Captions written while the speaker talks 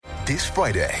This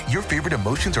Friday, your favorite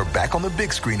emotions are back on the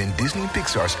big screen in Disney and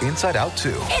Pixar's Inside Out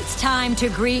 2. It's time to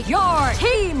greet your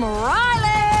Team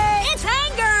Riley. It's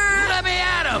anger. Let me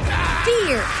at him.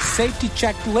 Fear. Safety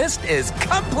checklist is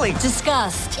complete.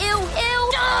 Disgust. Ew.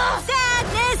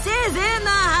 Sadness is in the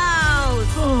house.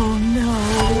 Oh, no.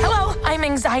 Hello, I'm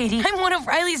anxiety. I'm one of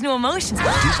Riley's new emotions.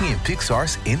 Disney and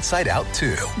Pixar's Inside Out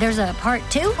 2. There's a part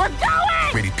 2? We're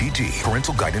going! Rated PG.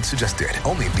 Parental guidance suggested.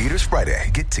 Only in theaters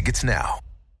Friday. Get tickets now.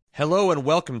 Hello and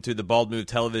welcome to the Bald Move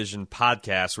Television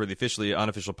Podcast. We're the officially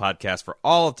unofficial podcast for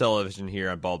all of television here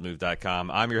on baldmove.com.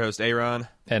 I'm your host, Aaron.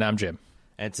 And I'm Jim.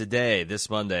 And today, this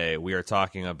Monday, we are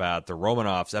talking about the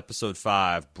Romanoffs, Episode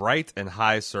 5, Bright and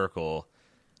High Circle.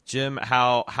 Jim,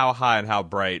 how high and how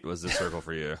bright was this circle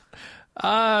for you?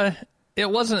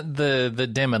 It wasn't the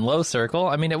dim and low circle.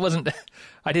 I mean, it wasn't...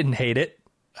 I didn't hate it.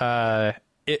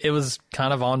 It was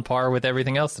kind of on par with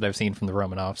everything else that I've seen from the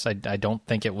Romanoffs. I don't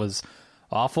think it was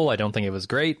awful. I don't think it was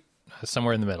great.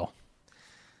 Somewhere in the middle.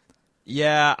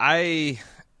 Yeah,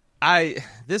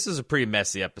 this is a pretty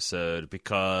messy episode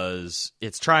because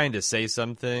it's trying to say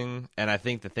something, and I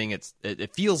think the thing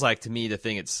it feels like to me the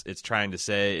thing it's trying to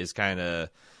say is kind of,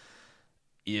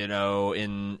 you know,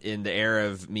 in the era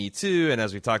of Me Too, and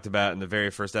as we talked about in the very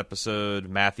first episode,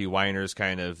 Matthew Weiner's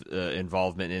kind of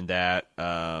involvement in that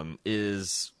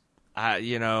is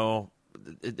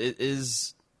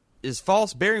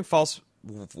bearing false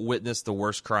witness the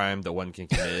worst crime that one can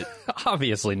commit?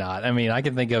 Obviously not. I mean, I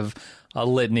can think of a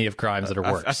litany of crimes that are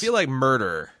worse. I feel like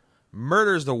murder.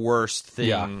 Murder's the worst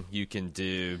thing you can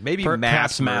do. Maybe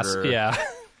mass murder.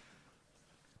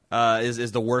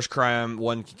 Is the worst crime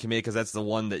one can commit because that's the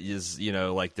one that is, you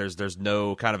know, like there's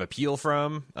no kind of appeal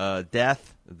from.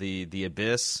 Death, the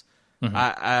abyss.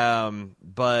 Mm-hmm.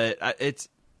 It's.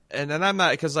 And I'm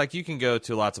not, because like you can go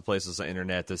to lots of places on the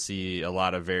internet to see a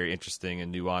lot of very interesting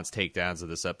and nuanced takedowns of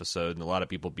this episode, and a lot of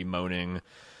people bemoaning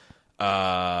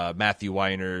Matthew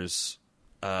Weiner's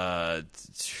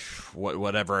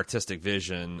whatever artistic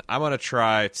vision. I'm going to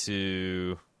try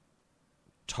to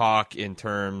talk in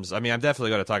terms. I mean, I'm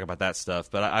definitely going to talk about that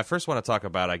stuff, but I first want to talk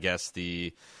about, I guess,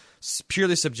 the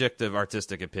purely subjective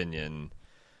artistic opinion,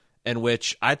 in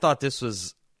which I thought this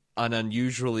was an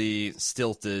unusually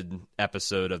stilted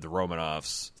episode of the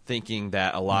Romanoffs, thinking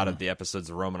that a lot of the episodes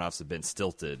of Romanoffs have been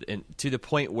stilted, and to the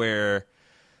point where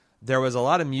there was a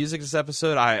lot of music this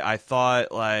episode. I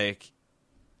thought, like,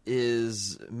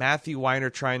 is Matthew Weiner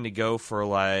trying to go for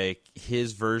like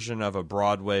his version of a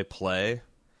Broadway play?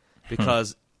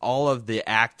 Because all of the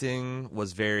acting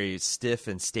was very stiff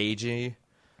and stagey.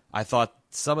 I thought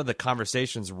some of the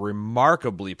conversations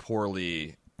remarkably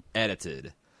poorly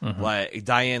edited. Mm-hmm. Like,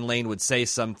 Diane Lane would say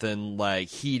something, like,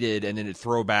 heated, and then it'd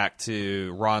throw back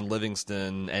to Ron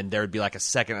Livingston, and there would be, like, a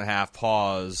second and a half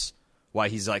pause while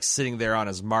he's, like, sitting there on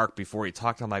his mark before he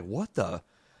talked. I'm like, what the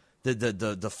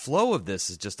flow of this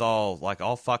is just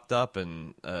all fucked up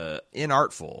and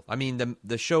inartful. I mean,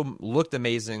 the show looked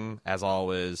amazing, as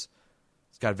always.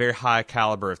 It's got a very high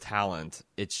caliber of talent.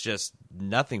 It's just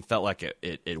nothing felt like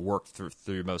it worked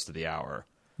through most of the hour.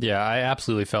 Yeah, I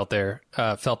absolutely felt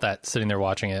that sitting there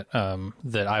watching it,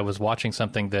 that I was watching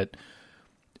something that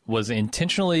was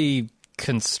intentionally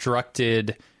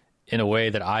constructed in a way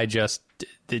that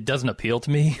it doesn't appeal to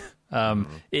me. The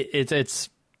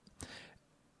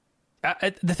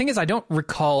thing is, I don't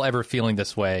recall ever feeling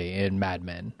this way in Mad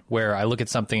Men, where I look at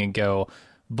something and go,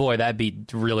 boy, that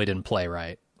beat really didn't play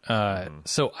right.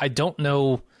 So I don't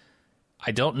know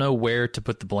where to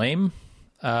put the blame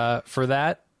for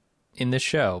that in this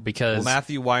show, because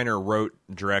Matthew Weiner wrote,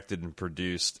 directed, and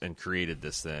produced and created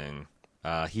this thing.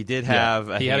 He did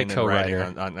have he had a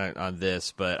co-writer on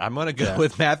this, but I'm going to go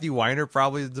with Matthew Weiner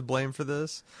probably to blame for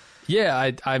this.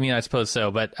 Yeah, I mean, I suppose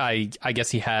so, but I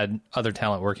guess he had other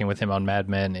talent working with him on Mad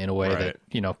Men in a way that,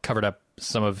 you know, covered up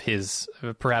some of his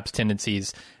perhaps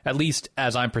tendencies, at least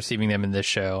as I'm perceiving them in this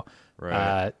show,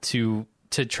 to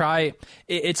try.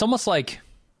 It's almost like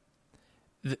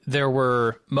there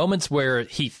were moments where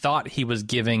he thought he was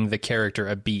giving the character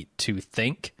a beat to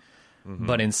think,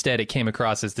 but instead it came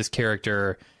across as this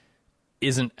character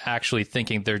isn't actually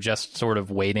thinking. They're just sort of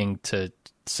waiting to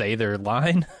say their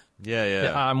line.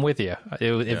 Yeah. I'm with you.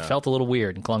 It felt a little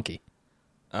weird and clunky.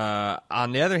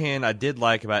 On the other hand, I did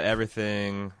like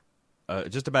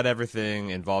just about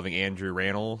everything involving Andrew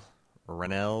Rannells.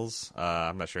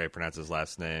 I'm not sure how you pronounce his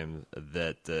last name.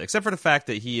 That except for the fact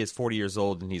that he is 40 years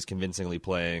old and he's convincingly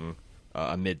playing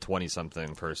a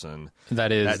mid-20-something person.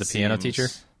 That is the piano teacher?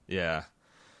 Yeah.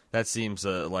 that seems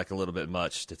like a little bit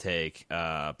much to take.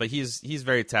 But he's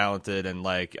very talented, and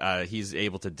like he's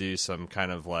able to do some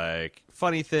kind of like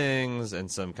funny things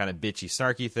and some kind of bitchy,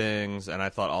 snarky things. And I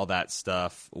thought all that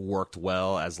stuff worked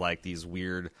well as like these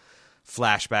weird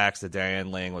flashbacks that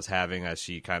Diane Lane was having as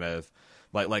she kind of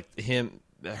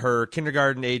her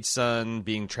kindergarten age son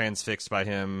being transfixed by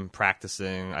him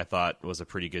practicing, I thought was a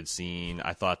pretty good scene.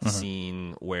 I thought the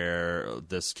scene where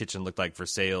this kitchen looked like for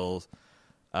sale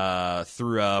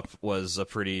threw up was a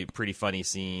pretty funny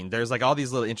scene. There's like all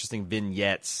these little interesting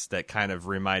vignettes that kind of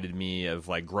reminded me of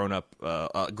like grown up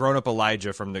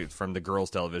Elijah from the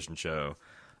Girls television show.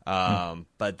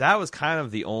 But that was kind of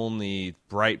the only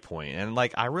bright point. And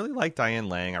like I really like Diane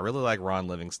Lane, I really like Ron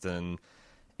Livingston,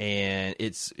 and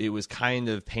it was kind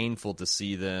of painful to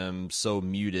see them so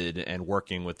muted and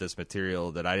working with this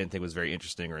material that I didn't think was very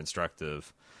interesting or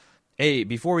instructive. Hey,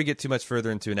 before we get too much further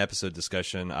into an episode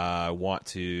discussion, I want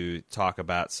to talk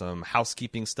about some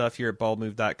housekeeping stuff here at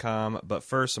baldmove.com. But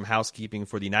first, some housekeeping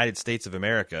for the United States of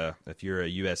America. If you're a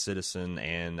U.S. citizen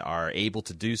and are able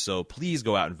to do so, please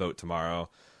go out and vote tomorrow.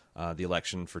 The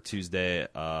election for Tuesday,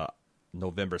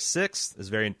 November 6th, is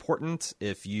very important.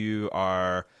 If you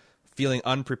are feeling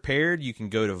unprepared, you can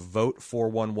go to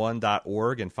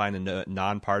vote411.org and find a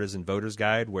nonpartisan voters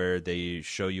guide where they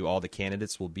show you all the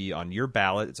candidates will be on your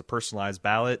ballot. It's a personalized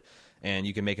ballot, and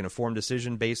you can make an informed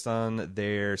decision based on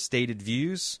their stated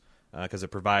views because it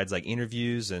provides like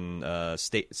interviews and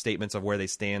statements of where they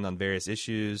stand on various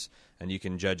issues, and you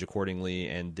can judge accordingly.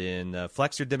 And then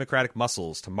flex your democratic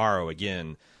muscles tomorrow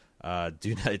again.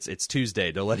 It's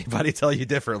Tuesday. Don't let anybody tell you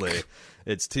differently.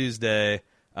 It's Tuesday.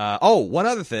 One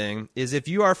other thing is if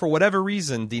you are for whatever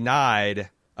reason denied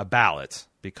a ballot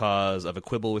because of a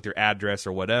quibble with your address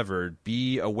or whatever,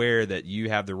 be aware that you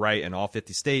have the right in all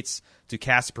 50 states to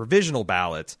cast a provisional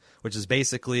ballot, which is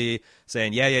basically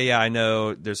saying, yeah, I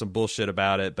know there's some bullshit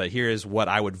about it, but here is what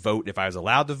I would vote if I was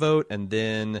allowed to vote, and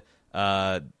then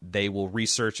they will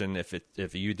research, and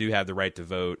if you do have the right to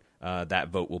vote, that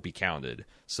vote will be counted.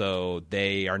 So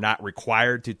they are not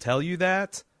required to tell you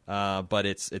that. But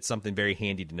it's something very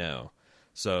handy to know.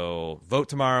 So vote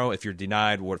tomorrow. If you're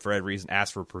denied for whatever reason,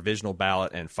 ask for a provisional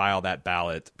ballot and file that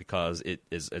ballot, because it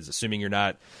is assuming you're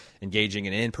not engaging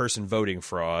in in-person voter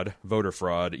fraud,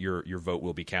 your vote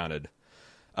will be counted.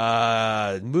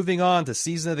 Moving on to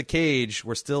Season of the Cage.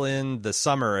 We're still in the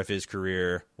summer of his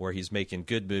career where he's making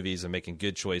good movies and making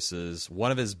good choices.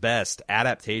 One of his best,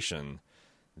 Adaptation,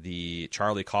 the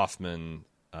Charlie Kaufman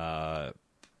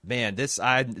man,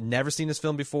 I'd never seen this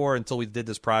film before until we did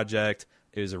this project.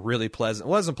 It was a really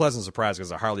wasn't a pleasant surprise because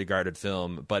it's a highly regarded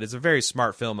film, but it's a very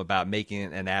smart film about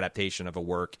making an adaptation of a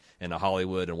work in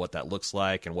Hollywood and what that looks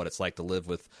like and what it's like to live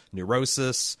with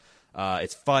neurosis.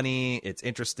 It's funny. It's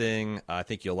interesting. I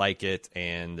think you'll like it,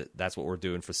 and that's what we're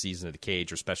doing for Season of the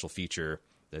Cage, or special feature.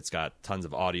 It's got tons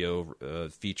of audio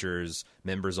features,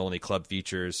 members-only club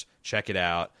features. Check it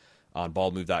out on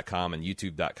baldmove.com and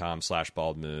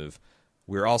youtube.com/baldmove.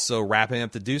 We're also wrapping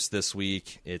up The Deuce this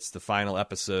week. It's the final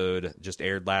episode, just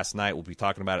aired last night. We'll be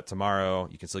talking about it tomorrow.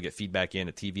 You can still get feedback in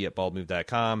at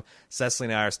tv@baldmove.com. Cecily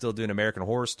and I are still doing American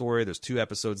Horror Story. There's 2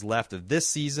 episodes left of this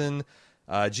season.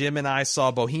 Jim and I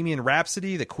saw Bohemian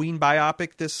Rhapsody, the Queen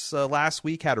biopic, this last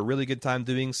week. Had a really good time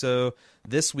doing so.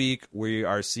 This week, we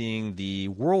are seeing the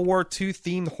World War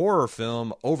II-themed horror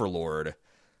film, Overlord.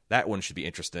 That one should be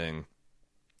interesting.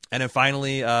 And then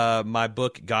finally, my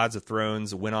book, Gods of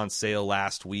Thrones, went on sale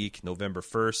last week, November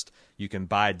 1st. You can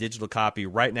buy a digital copy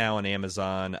right now on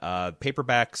Amazon.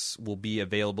 Paperbacks will be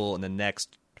available in the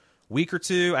next week or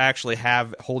two. I actually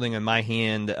have holding in my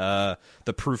hand the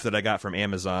proof that I got from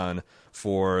Amazon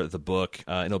for the book.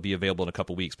 It'll be available in a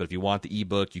couple weeks. But if you want the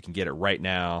ebook, you can get it right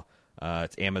now.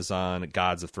 It's Amazon,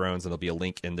 Gods of Thrones, and there'll be a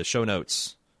link in the show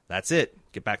notes. That's it.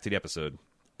 Get back to the episode.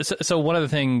 So one other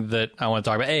thing that I want to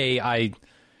talk about,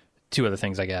 two other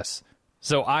things, I guess.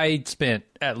 So I spent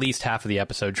at least half of the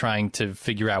episode trying to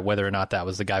figure out whether or not that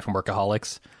was the guy from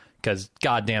Workaholics, because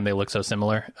goddamn, they look so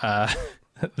similar.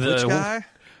 Which guy?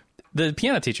 The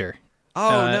piano teacher.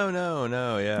 Oh,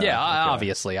 no, yeah. Yeah, okay.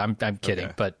 Obviously, I'm kidding,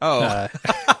 okay. But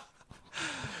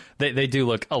they do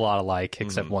look a lot alike,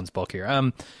 except one's bulkier.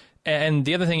 And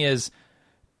the other thing is,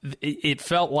 it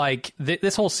felt like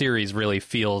this whole series really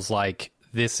feels like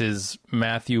this is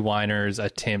Matthew Weiner's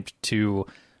attempt to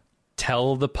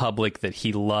tell the public that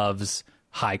he loves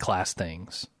high-class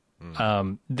things.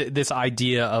 This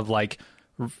idea of, like,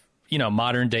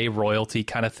 modern-day royalty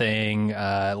kind of thing,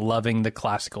 loving the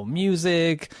classical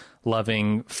music,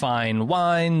 loving fine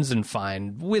wines and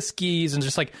fine whiskeys, and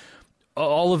just, like,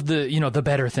 all of the, the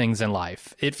better things in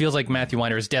life. It feels like Matthew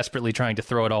Weiner is desperately trying to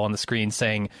throw it all on the screen,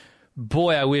 saying,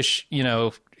 boy, I wish,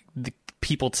 the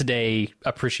people today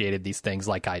appreciated these things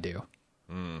like I do.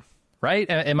 Right?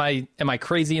 Am I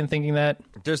crazy in thinking that?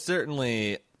 There's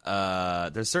certainly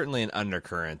an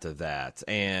undercurrent of that,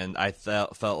 and I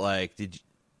felt like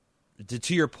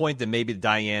to your point that maybe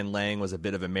Diane Lang was a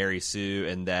bit of a Mary Sue,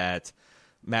 and that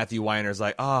Matthew Weiner's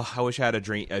like, oh, I wish I had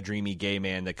a dreamy gay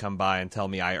man to come by and tell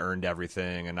me I earned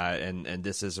everything, and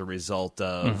this is a result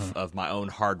of my own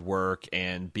hard work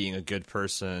and being a good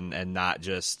person, and not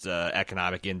just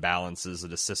economic imbalances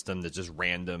of the system that's just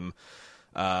random.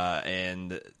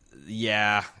 And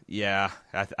yeah,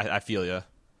 I feel you.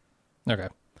 Okay.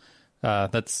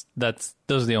 Those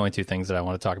are the only two things that I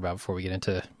want to talk about before we get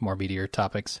into more meatier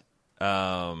topics.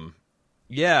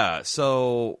 Yeah.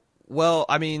 So, well,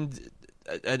 I mean,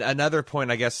 another point,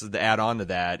 I guess, to add on to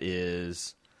that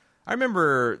is, I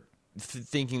remember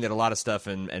thinking that a lot of stuff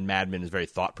in Mad Men is very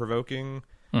thought provoking.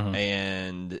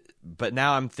 But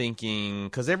now I'm thinking,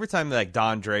 because every time like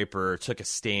Don Draper took a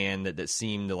stand that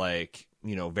seemed like,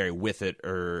 very with it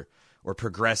or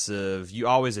progressive, you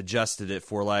always adjusted it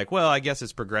for like, well, I guess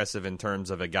it's progressive in terms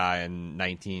of a guy in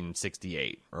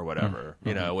 1968 or whatever,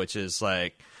 which is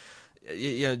like,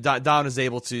 Don is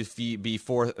able to be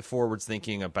forwards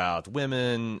thinking about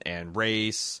women and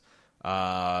race. He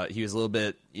was a little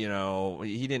bit,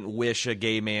 he didn't wish a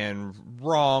gay man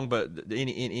wrong, but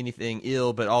anything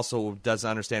ill, but also doesn't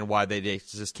understand why they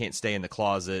just can't stay in the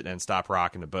closet and stop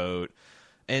rocking the boat.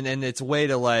 And it's a way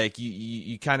to like,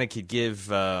 you kind of could give,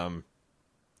 Don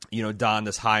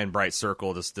this high and bright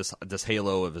circle, this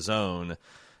halo of his own.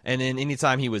 And then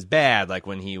anytime he was bad, like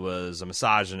when he was a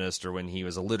misogynist or when he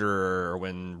was a litterer or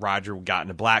when Roger got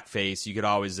into blackface, you could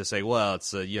always just say, well, it's,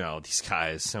 these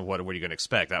guys, what are you going to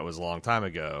expect? That was a long time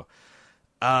ago.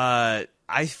 I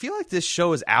feel like this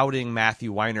show is outing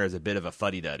Matthew Weiner as a bit of a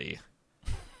fuddy-duddy.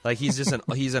 Like he's just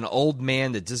he's an old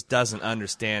man that just doesn't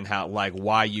understand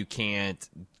why you can't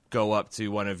go up to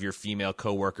one of your female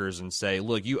coworkers and say,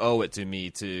 look, you owe it to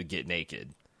me to get naked.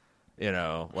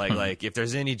 Like if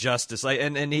there's any justice,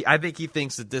 I think he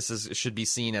thinks that this should be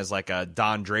seen as like a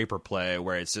Don Draper play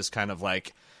where it's just kind of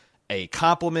like a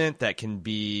compliment that can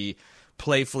be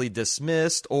playfully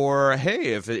dismissed, or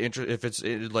hey, if it's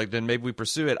like, then maybe we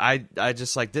pursue it. I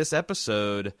just like this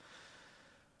episode.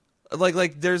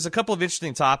 Like there's a couple of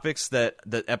interesting topics that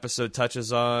the episode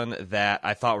touches on that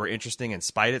I thought were interesting in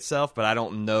spite itself, but I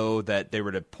don't know that they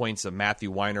were the points that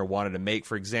Matthew Weiner wanted to make.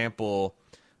 For example,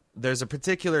 there's a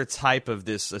particular type of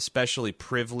this especially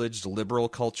privileged liberal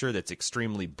culture that's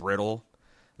extremely brittle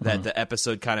that the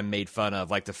episode kind of made fun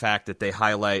of, like the fact that they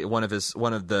highlight one of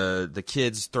the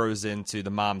kids throws into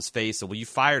the mom's face, well, you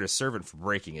fired a servant for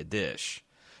breaking a dish.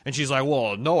 And she's like,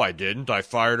 well, no, I didn't. I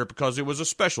fired her because it was a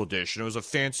special dish, and it was a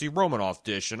fancy Romanoff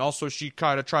dish. And also she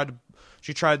kind of tried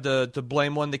to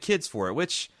blame one of the kids for it,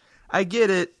 which I get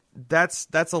it. That's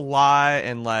a lie,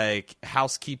 and like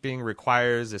housekeeping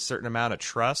requires a certain amount of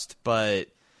trust. But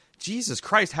Jesus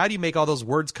Christ, how do you make all those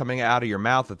words coming out of your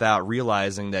mouth without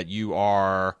realizing that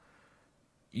you're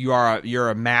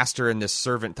a master in this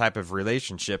servant type of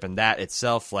relationship, and that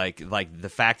itself, like the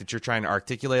fact that you're trying to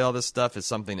articulate all this stuff is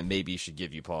something that maybe should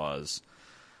give you pause.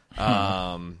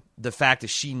 The fact that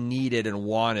she needed and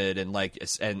wanted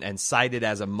and cited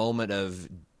as a moment of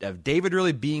David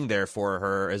really being there for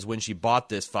her is when she bought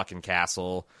this fucking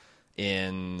castle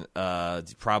in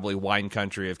probably wine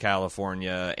country of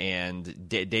California, and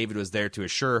David was there to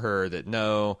assure her that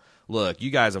no, look, you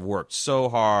guys have worked so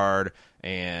hard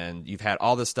and you've had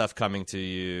all this stuff coming to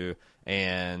you,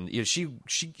 and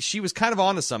she was kind of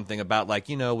onto something about like,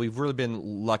 we've really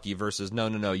been lucky versus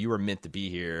no, you were meant to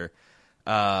be here.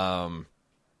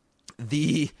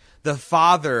 The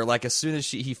father, like as soon as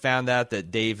he found out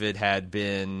that David had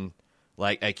been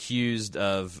like accused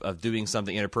of doing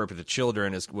something inappropriate to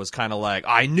children, was kind of like,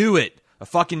 I knew it. A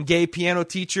fucking gay piano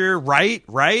teacher, right?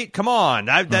 Come on,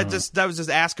 that was just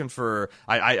asking for.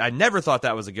 I never thought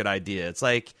that was a good idea. It's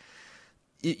like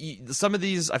some of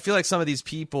these. I feel like some of these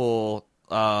people,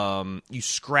 you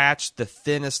scratch the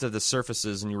thinnest of the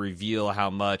surfaces and you reveal how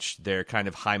much their kind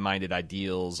of high-minded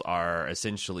ideals are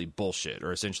essentially bullshit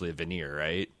or essentially a veneer,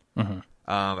 right?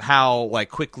 How like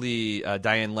quickly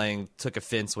Diane Lang took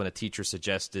offense when a teacher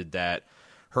suggested that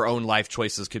her own life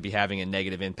choices could be having a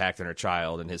negative impact on her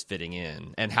child and his fitting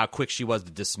in, and how quick she was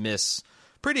to dismiss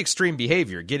pretty extreme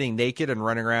behavior, getting naked and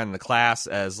running around in the class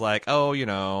as like,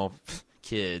 oh,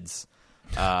 kids.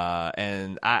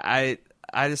 And I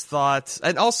just thought,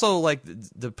 and also like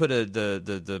to put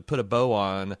a bow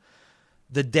on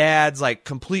the dad's like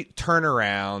complete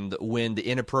turnaround when the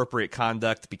inappropriate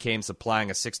conduct became supplying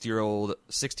a 16-year-old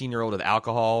with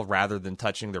alcohol rather than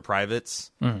touching their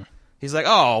privates. He's like,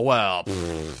 oh, well,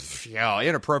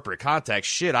 inappropriate contact.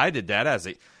 Shit, I did that as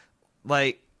a...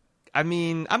 Like, I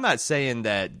mean, I'm not saying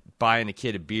that buying a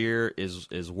kid a beer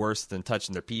is worse than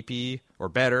touching their pee-pee or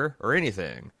better or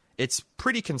anything. It's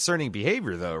pretty concerning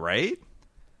behavior, though, right?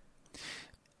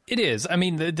 It is. I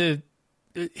mean,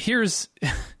 here's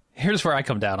where I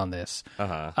come down on this.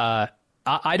 I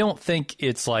don't think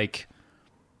it's like,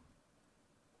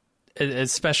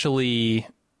 especially...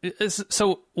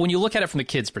 So when you look at it from the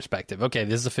kid's perspective, okay,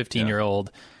 this is a 15-year-old.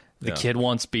 The kid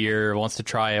wants beer, wants to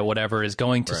try it, whatever, is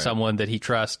going to someone that he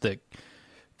trusts that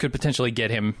could potentially get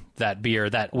him that beer,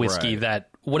 that whiskey, that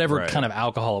whatever kind of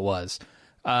alcohol it was.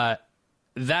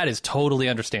 That is totally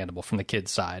understandable from the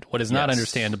kid's side. What is not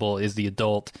understandable is the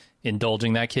adult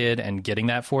indulging that kid and getting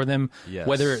that for them. Yes.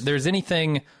 Whether there's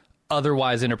anything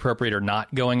otherwise inappropriate or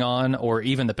not going on, or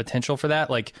even the potential for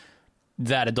that, like,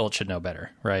 that adult should know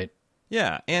better, right?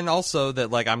 Yeah, and also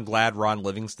that, like, I'm glad Ron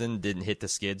Livingston didn't hit the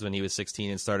skids when he was 16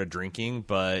 and started drinking,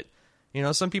 but, you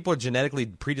know, some people are genetically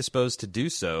predisposed to do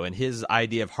so, and his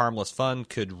idea of harmless fun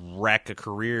could wreck a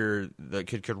career, that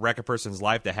could wreck a person's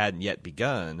life that hadn't yet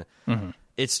begun. Mm-hmm.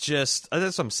 It's just,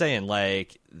 that's what I'm saying,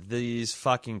 like, these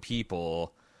fucking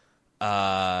people...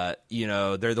 you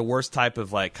know, they're the worst type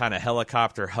of, like, kind of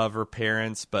helicopter hover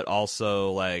parents, but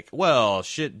also, like, well,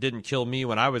 shit didn't kill me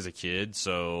when I was a kid,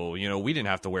 so, you know, we didn't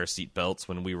have to wear seatbelts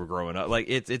when we were growing up. Like,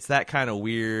 it's that kind of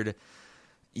weird,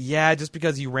 just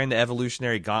because you ran the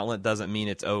evolutionary gauntlet doesn't mean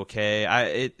it's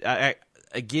okay.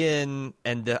 Again,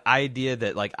 and the idea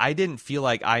that, like, I didn't feel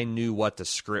like I knew what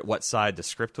side the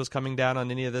script was coming down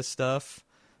on any of this stuff.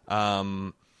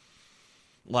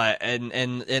 Like,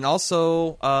 and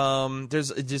also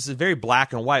there's just a very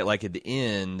black and white, like at the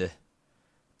end,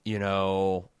 you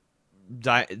know,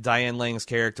 Diane Lang's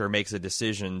character makes a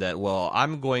decision that, well,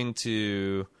 I'm going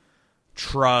to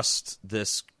trust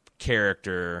this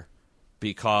character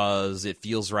because it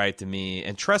feels right to me,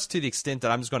 and trust to the extent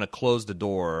that I'm just going to close the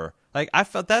door. Like, I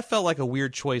felt like a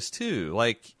weird choice too.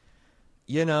 Like,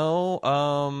 you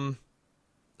know,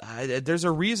 there's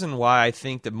a reason why I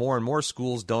think that more and more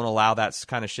schools don't allow that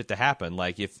kind of shit to happen.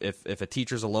 Like, if a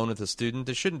teacher's alone with a student,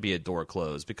 there shouldn't be a door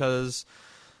closed, because,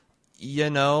 you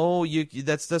know,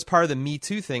 that's part of the Me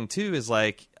Too thing too. Is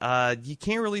like, you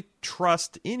can't really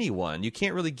trust anyone. You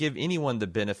can't really give anyone the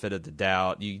benefit of the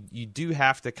doubt. You do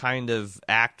have to kind of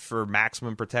act for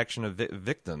maximum protection of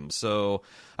victims. So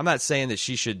I'm not saying that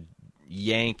she should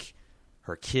yank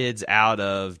her kids out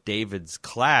of David's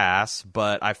class,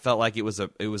 but I felt like it was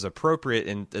appropriate,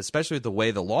 and especially with the way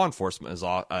the law enforcement is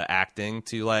acting,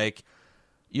 to, like,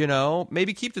 you know,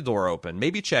 maybe keep the door open,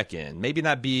 maybe check in, maybe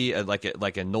not be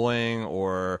like annoying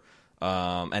or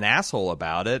an asshole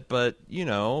about it, but, you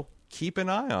know, keep an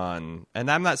eye on. And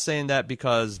I'm not saying that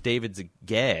because David's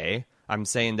gay. I'm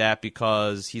saying that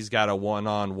because he's got a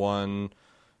one-on-one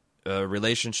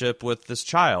relationship with this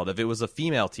child. If it was a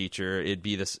female teacher, it'd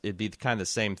be kind of the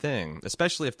same thing,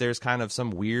 especially if there's kind of some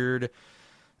weird,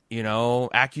 you know,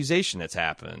 accusation that's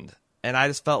happened. And I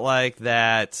just felt like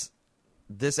that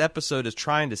this episode is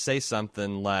trying to say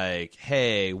something like,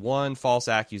 hey, one false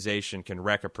accusation can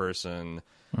wreck a person.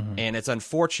 Mm-hmm. And it's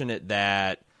unfortunate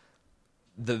that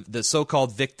the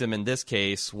so-called victim in this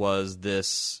case was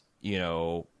this, you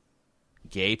know,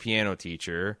 gay piano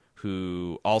teacher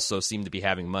who also seemed to be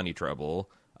having money trouble,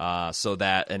 so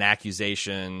that an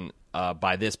accusation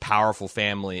by this powerful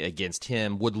family against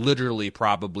him would literally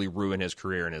probably ruin his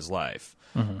career and his life.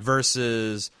 Mm-hmm.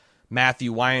 Versus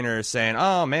Matthew Weiner saying,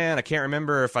 oh, man, I can't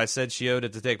remember if I said she owed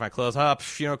it to take my clothes up.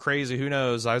 You know, crazy, who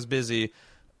knows? I was busy.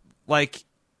 Like,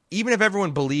 even if everyone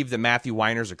believed that Matthew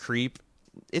Weiner's a creep,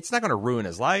 it's not going to ruin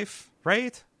his life,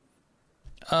 right?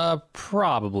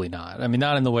 Probably not. I mean,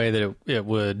 not in the way that it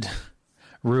would...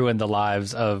 ruin the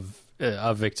lives of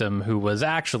a victim who was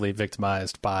actually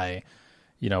victimized by,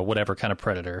 you know, whatever kind of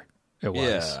predator it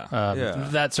was.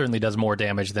 That certainly does more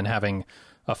damage than having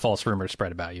a false rumor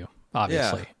spread about you,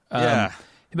 obviously.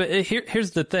 But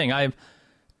here's the thing.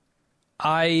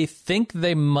 I think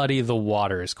they muddy the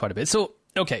waters quite a bit. So,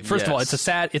 okay, first of all, it's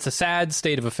a sad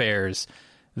state of affairs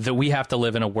that we have to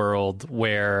live in a world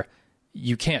where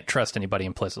you can't trust anybody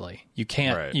implicitly. You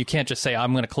can't just say,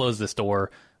 I'm going to close this door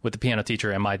with the piano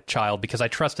teacher and my child because I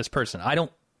trust this person. I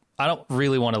don't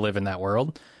really want to live in that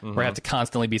world where I have to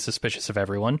constantly be suspicious of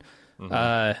everyone.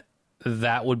 That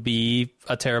would be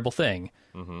a terrible thing.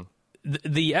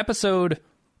 The episode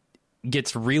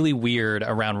gets really weird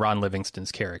around Ron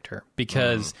Livingston's character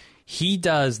because he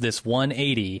does this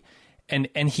 180 and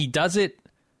he does it.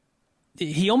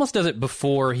 He almost does it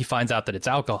before he finds out that it's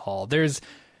alcohol. There's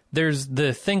there's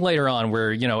the thing later on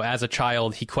where, you know, as a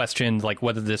child, he questioned like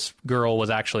whether this girl was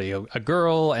actually a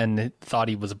girl and thought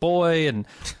he was a boy and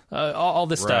all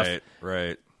this stuff.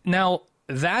 Right. Now,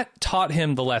 that taught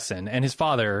him the lesson, and his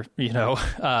father, you know,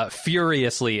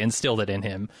 furiously instilled it in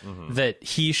him that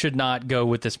he should not go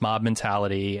with this mob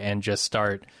mentality and just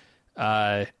start,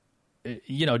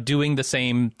 you know, doing the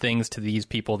same things to these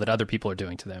people that other people are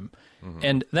doing to them.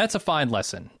 And that's a fine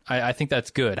lesson. I think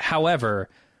that's good. However,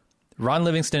 Ron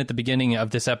Livingston at the beginning of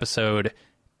this episode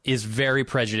is very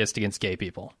prejudiced against gay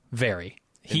people. Very.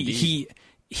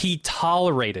 He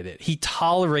tolerated it. He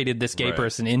tolerated this gay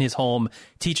person in his home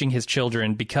teaching his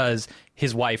children because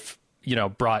his wife, you know,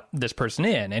 brought this person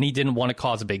in, and he didn't want to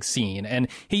cause a big scene. And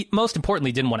he, most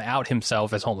importantly, didn't want to out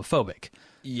himself as homophobic.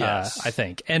 Yes. I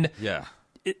think. And yeah.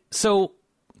 So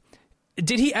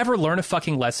did he ever learn a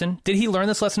fucking lesson? Did he learn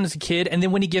this lesson as a kid? And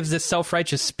then when he gives this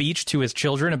self-righteous speech to his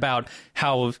children about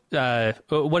how,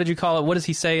 what did you call it? What does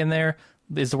he say in there?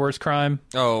 Is the worst crime?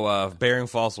 Bearing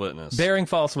false witness. Bearing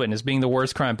false witness being the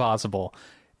worst crime possible.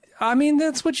 I mean,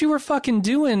 that's what you were fucking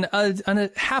doing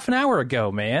half an hour ago,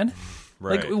 man.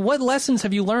 Right. Like, what lessons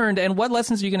have you learned, and what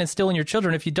lessons are you going to instill in your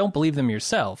children if you don't believe them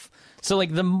yourself? So,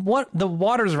 like, the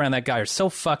waters around that guy are so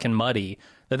fucking muddy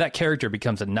that character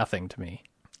becomes a nothing to me.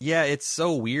 Yeah, it's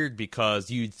so weird because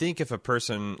you'd think if a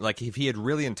person, like if he had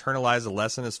really internalized a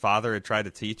lesson his father had tried to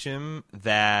teach him,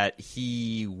 that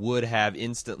he would have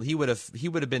he would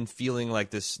have been feeling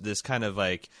like this kind of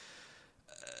like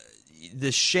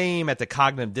this shame at the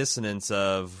cognitive dissonance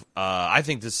of I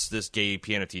think this gay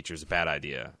piano teacher is a bad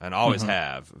idea and always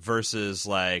have, versus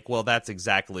like, well, that's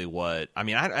exactly what I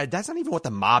mean. That's not even what the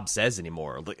mob says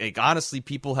anymore. Like honestly,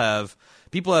 people have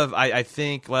I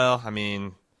think, well, I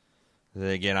mean.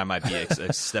 Again, I might be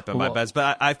stepping my best,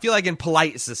 but I feel like in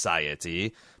polite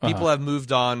society, people have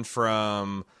moved on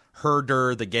from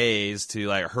herder the gays to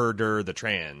like herder the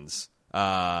trans.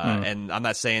 And I'm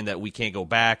not saying that we can't go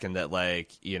back and that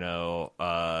like, you know,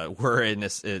 we're in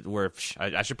this,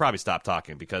 I should probably stop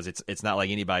talking because it's not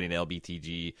like anybody in the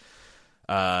LBTG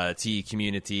T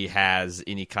community has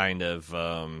any kind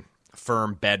of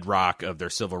firm bedrock of their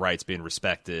civil rights being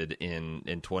respected in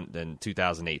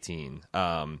 2018.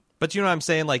 But you know what I'm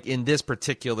saying? Like in this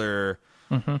particular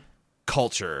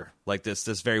culture, like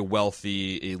this very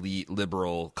wealthy, elite,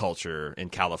 liberal culture in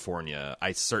California,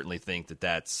 I certainly think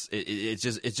that's it's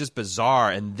just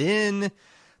bizarre. And then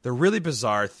the really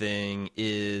bizarre thing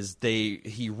is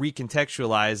he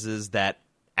recontextualizes that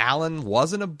Alan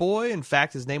wasn't a boy. In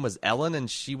fact, his name was Ellen, and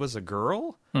she was a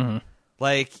girl.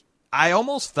 Like I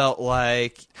almost felt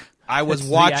like I was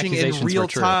watching in real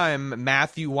time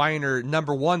Matthew Weiner,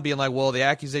 number one, being like, well, the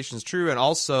accusation's true. And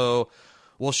also,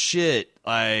 well, shit,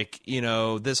 like, you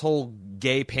know, this whole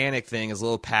gay panic thing is a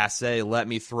little passe. Let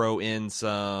me throw in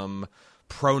some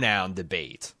pronoun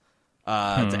debate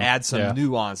to add some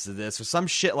nuance to this or some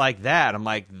shit like that. I'm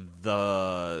like,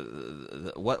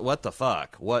 what the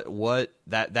fuck? What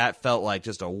that felt like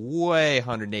just a way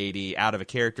 180 out of a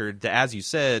character that, as you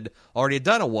said, already had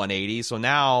done a 180. So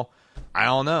now, I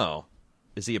don't know.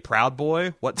 Is he a proud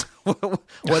boy? What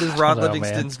is Ron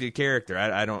Livingston's character?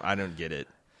 I don't get it.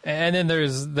 And then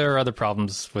there are other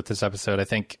problems with this episode. I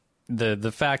think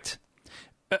the fact.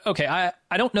 Okay,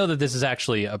 I don't know that this is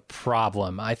actually a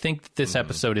problem. I think this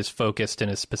episode is focused in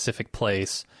a specific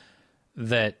place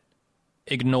that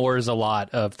ignores a lot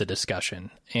of the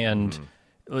discussion, and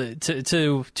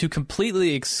to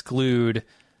completely exclude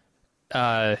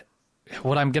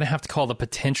what I'm going to have to call the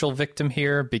potential victim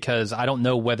here, because I don't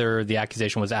know whether the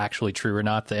accusation was actually true or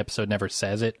not. The episode never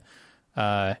says it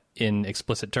in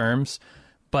explicit terms,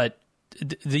 but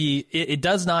it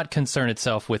does not concern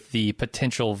itself with the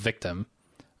potential victim,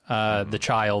 the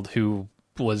child who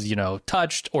was, you know,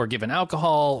 touched or given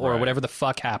alcohol or whatever the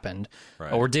fuck happened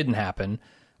or didn't happen.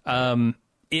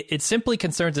 It simply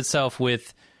concerns itself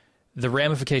with the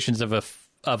ramifications of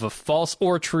a false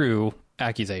or true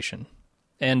accusation.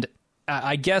 And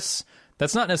I guess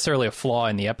that's not necessarily a flaw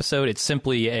in the episode. It's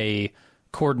simply a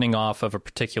cordoning off of a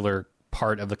particular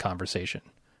part of the conversation,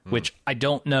 which I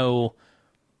don't know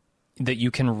that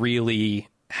you can really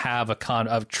have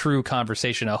a true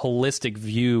conversation, a holistic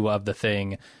view of the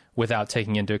thing without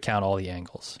taking into account all the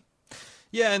angles.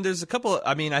 Yeah, and there's a couple.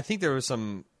 I mean, I think there was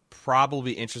some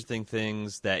probably interesting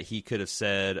things that he could have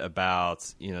said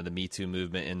about, you know, the Me Too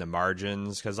movement in the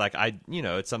margins, because like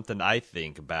it's something I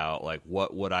think about, like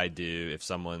what would I do if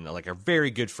someone, like a very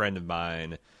good friend of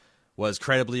mine, was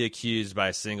credibly accused by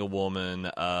a single woman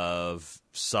of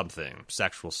something,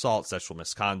 sexual assault, sexual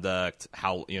misconduct.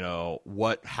 How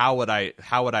would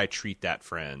I treat that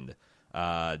friend?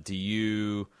 Do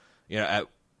you,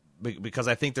 because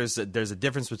I think there's a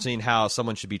difference between how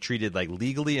someone should be treated like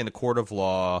legally in a court of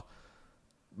law,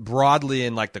 broadly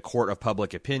in like the court of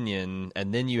public opinion,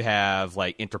 and then you have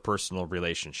like interpersonal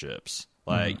relationships.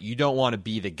 Like you don't want to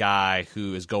be the guy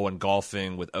who is going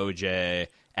golfing with OJ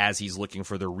as he's looking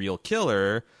for the real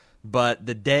killer. But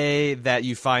the day that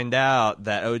you find out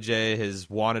that OJ is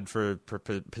wanted for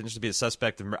potentially to be a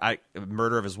suspect of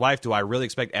murder of his wife, do I really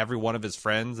expect every one of his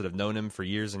friends that have known him for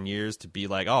years and years to be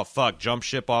like, oh, fuck, jump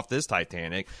ship off this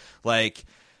Titanic? Like,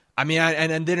 I mean,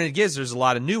 and then there's a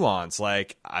lot of nuance.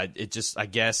 Like, I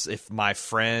guess if my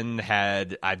friend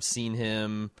I've seen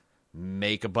him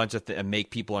make a bunch of make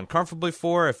people uncomfortable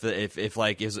before,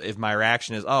 if my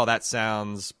reaction is, oh, that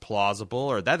sounds plausible,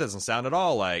 or that doesn't sound at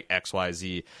all like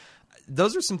XYZ.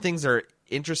 Those are some things that are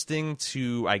interesting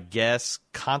to, I guess,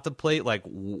 contemplate. Like,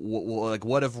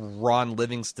 what if Ron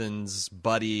Livingston's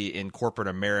buddy in corporate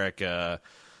America,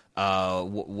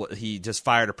 he just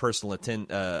fired a personal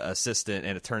assistant,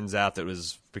 and it turns out that it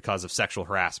was because of sexual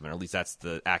harassment, or at least that's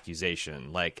the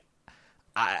accusation. Like,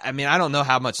 I mean, I don't know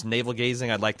how much navel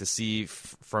gazing I'd like to see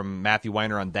from Matthew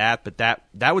Weiner on that, but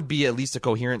that would be at least a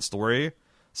coherent story,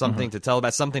 something to tell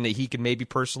about, something that he could maybe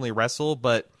personally wrestle.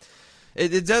 But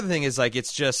the other thing is, like,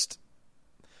 it's just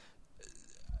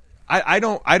I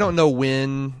don't know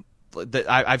when.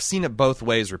 I've seen it both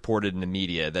ways reported in the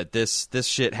media that this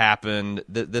shit happened.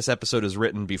 This episode is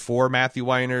written before Matthew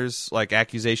Weiner's like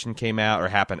accusation came out, or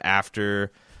happened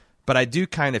after. But I do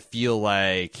kind of feel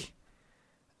like,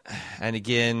 and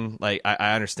again, like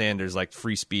I understand there's like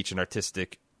free speech and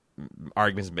artistic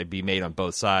arguments may be made on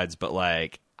both sides, but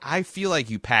like I feel like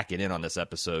you pack it in on this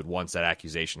episode once that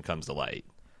accusation comes to light.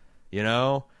 You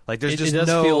know, like there's just it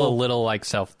does feel a little like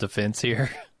self-defense here.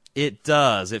 It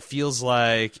does. It feels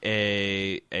like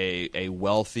a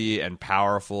wealthy and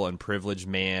powerful and privileged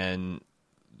man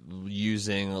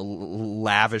using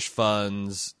lavish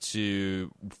funds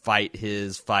to fight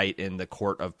his fight in the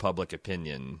court of public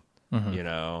opinion. You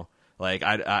know, like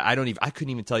I couldn't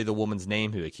even tell you the woman's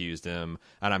name who accused him,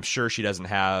 and I'm sure she doesn't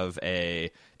have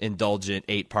a indulgent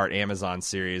 8-part Amazon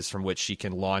series from which she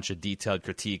can launch a detailed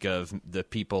critique of the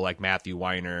people like Matthew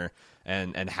Weiner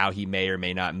and how he may or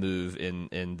may not move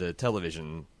in the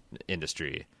television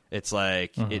industry. It's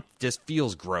like it just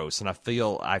feels gross, and I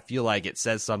feel like it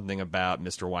says something about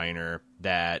Mr. Weiner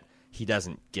that he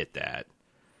doesn't get that.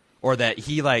 Or that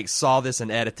he like saw this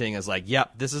in editing as like,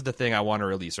 yep, this is the thing I want to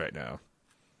release right now.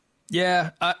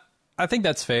 Yeah, I think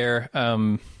that's fair.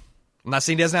 I'm not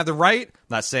saying he doesn't have the right. I'm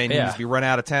not saying he needs to be run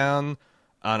out of town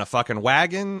on a fucking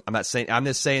wagon. I'm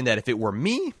just saying that if it were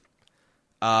me,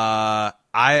 I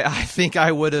think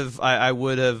I would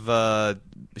have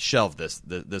shelved this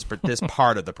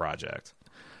part of the project.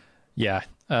 Yeah.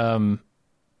 I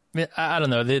don't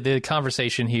know. The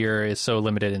conversation here is so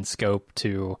limited in scope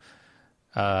to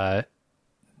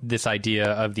this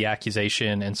idea of the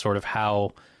accusation and sort of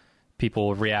how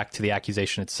people react to the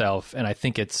accusation itself. And I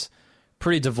think it's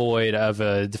pretty devoid of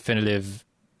a definitive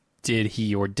did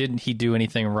he or didn't he do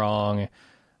anything wrong.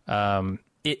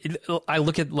 I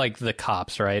look at like the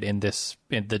cops, right, in the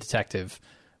detective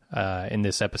in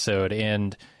this episode,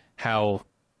 and how,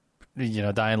 you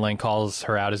know, Diane Lane calls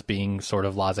her out as being sort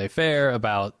of laissez-faire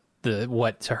about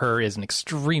what to her is an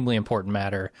extremely important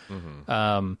matter.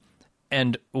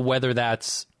 And whether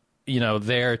that's, you know,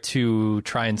 there to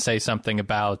try and say something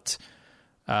about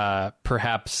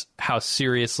perhaps how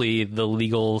seriously the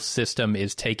legal system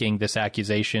is taking this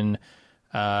accusation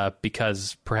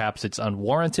because perhaps it's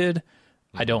unwarranted.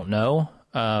 I don't know.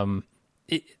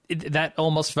 That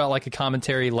almost felt like a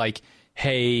commentary like,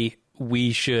 hey,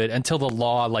 we should, until the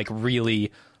law like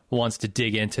really wants to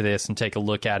dig into this and take a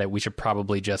look at it, we should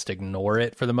probably just ignore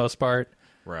it for the most part.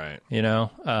 Right. You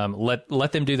know,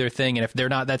 let them do their thing. And if they're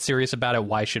not that serious about it,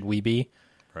 why should we be?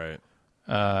 Right.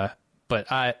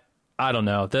 But I don't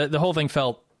know. The whole thing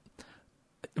felt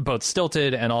both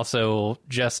stilted and also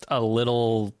just a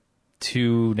little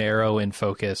too narrow in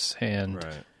focus and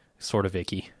sort of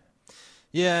icky.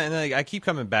 Yeah, and I keep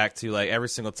coming back to like every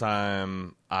single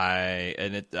time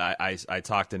I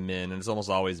talk to men, and it's almost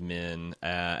always men,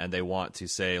 and they want to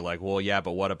say like, well, yeah,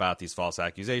 but what about these false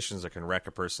accusations that can wreck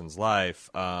a person's life?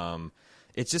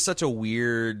 It's just such a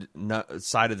weird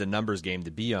side of the numbers game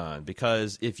to be on,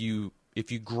 because if you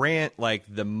grant like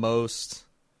the most,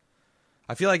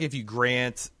 I feel like if you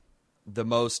grant the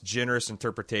most generous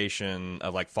interpretation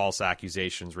of like false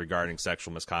accusations regarding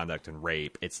sexual misconduct and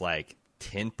rape, it's like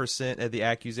 10% of the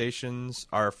accusations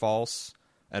are false,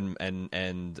 and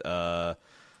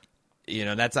you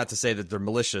know, that's not to say that they're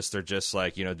malicious. They're just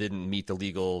like, you know, didn't meet the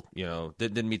legal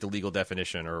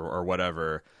definition or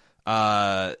whatever.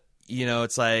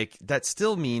 it's like that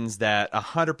still means that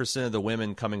 100% of the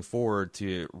women coming forward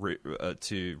to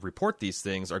report these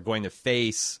things are going to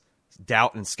face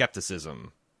doubt and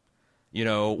skepticism.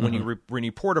 When you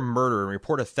report a murder and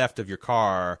report a theft of your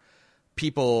car,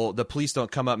 the police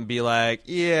don't come up and be like,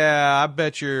 yeah, I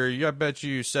bet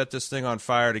you set this thing on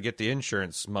fire to get the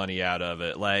insurance money out of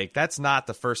it. Like, that's not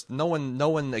the first. No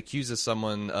one accuses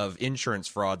someone of insurance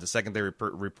fraud the second they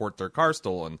report their car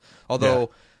stolen. Although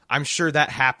I'm sure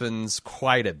that happens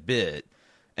quite a bit,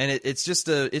 and it's just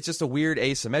a weird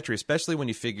asymmetry, especially when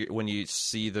you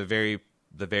see the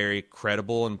very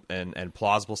credible and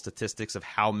plausible statistics of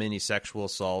how many sexual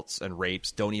assaults and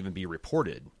rapes don't even be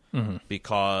reported.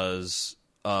 Because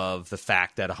of the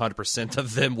fact that 100%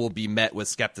 of them will be met with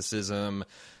skepticism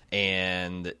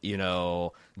and,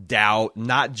 doubt,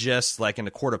 not just like in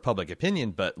a court of public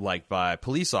opinion, but like by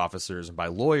police officers and by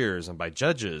lawyers and by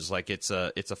judges. Like it's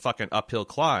a fucking uphill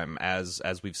climb as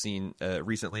we've seen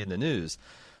recently in the news.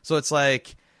 So it's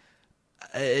like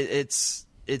it's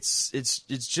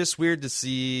just weird to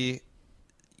see.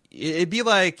 It'd be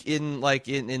like in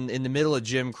the middle of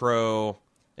Jim Crow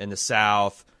in the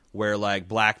South, where like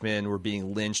black men were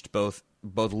being lynched both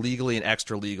legally and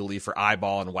extra legally for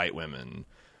eyeballing white women,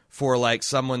 for like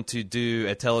someone to do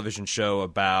a television show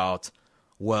about,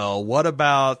 well, what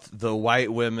about the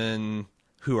white women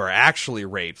who are actually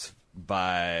raped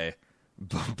by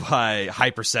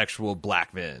hypersexual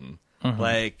black men?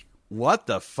 Like, what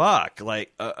the fuck?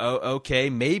 Like, okay,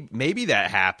 maybe that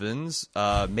happens.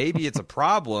 Maybe it's a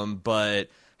problem, but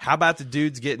how about the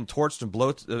dudes getting torched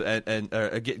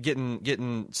and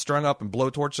getting strung up and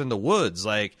blowtorched in the woods?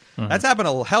 Like, that's happened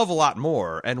a hell of a lot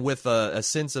more, and with a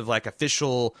sense of like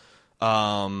official,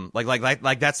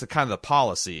 like that's the kind of the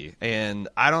policy. And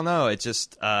I don't know. It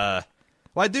just, well,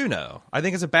 I do know. I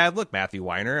think it's a bad look, Matthew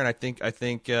Weiner, and I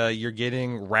think you're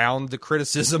getting round the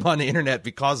criticism on the internet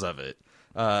because of it,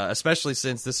 especially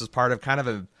since this is part of kind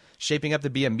of shaping up to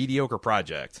be a mediocre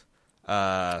project.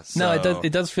 No,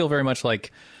 it does feel very much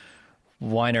like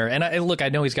Weiner, and I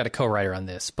know he's got a co-writer on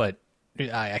this, but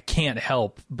I can't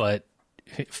help but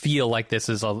feel like this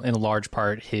is in large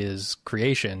part his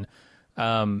creation.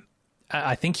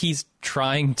 I think he's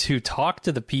trying to talk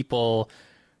to the people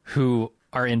who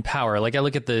are in power. Like, I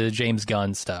look at the James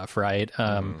Gunn stuff, right?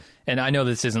 And I know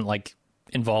this isn't like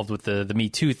involved with the Me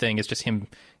Too thing. It's just him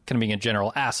kind of being a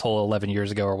general asshole 11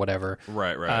 years ago or whatever.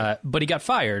 Right. But he got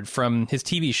fired from his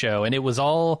TV show, and it was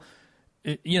all,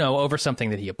 over something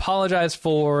that he apologized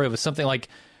for. It was something like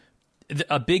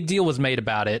a big deal was made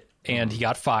about it, and he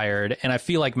got fired. And I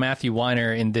feel like Matthew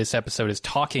Weiner in this episode is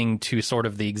talking to sort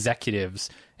of the executives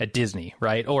at Disney,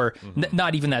 right? Or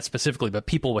not even that specifically, but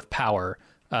people with power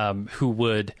who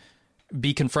would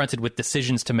be confronted with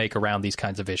decisions to make around these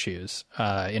kinds of issues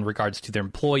in regards to their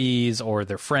employees or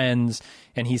their friends.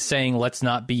 And he's saying, let's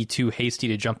not be too hasty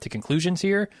to jump to conclusions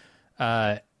here.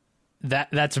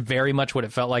 That's very much what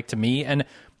it felt like to me. And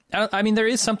I mean, there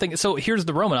is something. So here's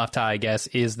the Romanoff tie, I guess,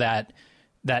 is that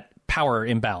power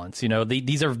imbalance.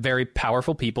 These are very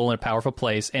powerful people in a powerful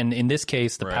place. And in this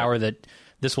case, the power that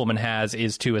this woman has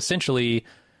is to essentially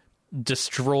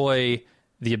destroy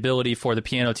the ability for the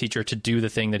piano teacher to do the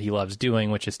thing that he loves doing,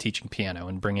 which is teaching piano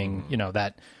and bringing,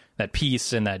 that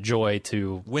peace and that joy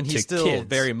to when he's still kids.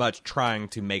 Very much trying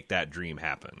to make that dream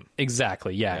happen.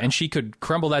 Exactly. Yeah. And she could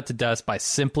crumble that to dust by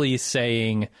simply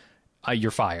saying, you're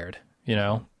fired,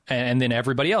 and then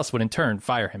everybody else would in turn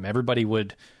fire him. Everybody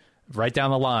would right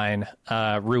down the line,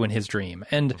 ruin his dream.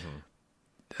 And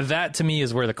that to me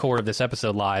is where the core of this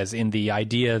episode lies, in the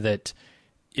idea that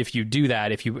if you do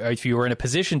that, if you were in a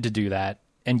position to do that,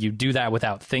 and you do that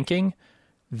without thinking,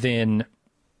 then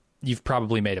you've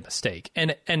probably made a mistake.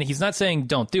 And he's not saying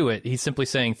don't do it. He's simply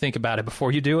saying think about it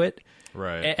before you do it.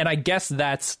 Right. And I guess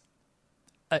that's,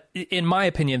 in my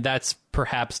opinion, that's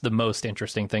perhaps the most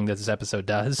interesting thing that this episode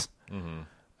does.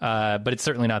 But it's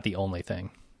certainly not the only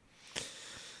thing.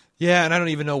 Yeah, and I don't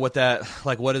even know what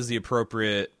is the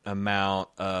appropriate amount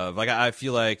of, I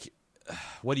feel like,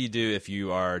 what do you do if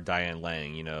you are Diane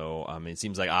Lang? It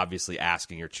seems like obviously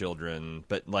asking your children,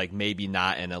 but like maybe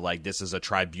not in a this is a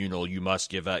tribunal, you must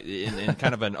give up, in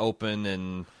kind of an open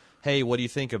and, hey, what do you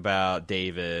think about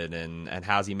David and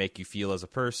how's he make you feel as a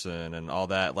person and all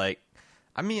that? Like,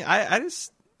 I mean, yeah.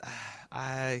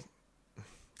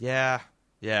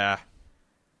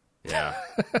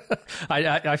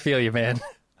 I feel you, man.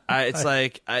 I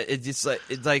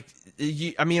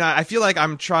feel like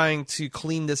I'm trying to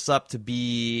clean this up to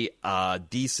be a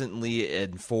decently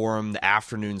informed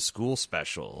afternoon school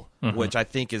special, which I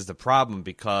think is the problem,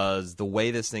 because the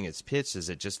way this thing is pitched is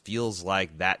it just feels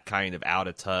like that kind of out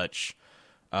of touch,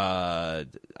 and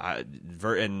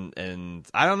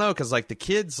I don't know, because like the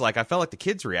kids, like I felt like the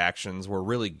kids' reactions were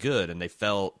really good, and they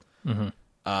felt, and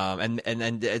so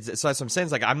that's what I'm saying.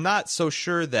 Is like I'm not so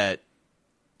sure that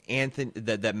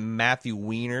Matthew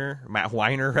Weiner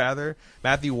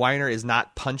is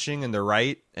not punching in the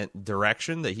right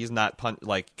direction. That he's not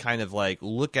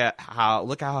look at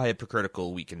how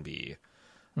hypocritical we can be,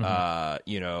 in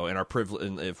our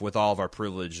privilege, if with all of our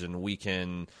privilege, and we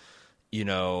can. We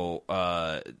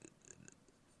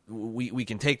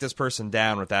can take this person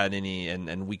down without any,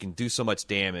 and we can do so much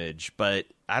damage, but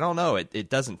I don't know. It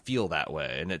doesn't feel that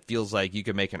way, and it feels like you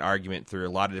can make an argument through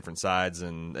a lot of different sides,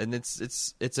 and it's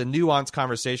a nuanced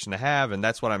conversation to have, and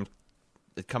that's what I'm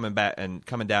coming down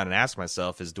and ask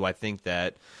myself is, do I think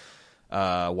that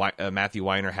Matthew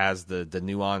Weiner has the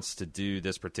nuance to do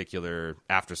this particular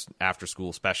after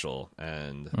school special?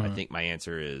 And I think my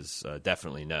answer is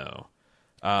definitely no.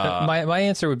 My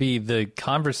answer would be the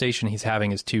conversation he's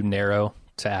having is too narrow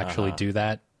to actually do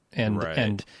that,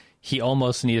 and he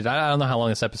almost needed. I don't know how long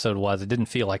this episode was. It didn't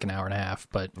feel like an hour and a half,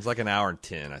 but it was like an hour and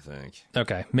 10, I think.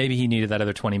 Okay, maybe he needed that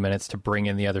other 20 minutes to bring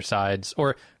in the other sides,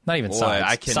 or not even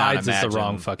sides. Sides is the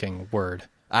wrong fucking word.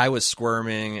 I was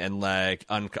squirming and I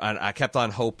kept on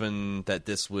hoping that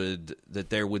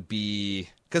there would be,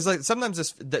 because like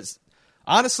sometimes that's.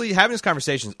 Honestly, having this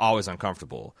conversation is always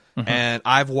uncomfortable. And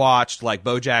I've watched like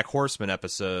BoJack Horseman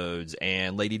episodes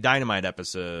and Lady Dynamite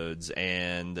episodes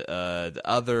and the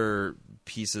other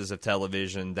pieces of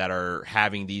television that are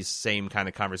having these same kind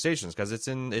of conversations, because it's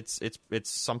one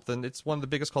of the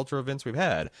biggest cultural events we've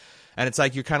had. And it's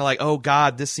like you're kind of like, oh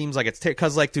God, this seems like it's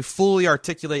because like to fully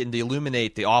articulate and to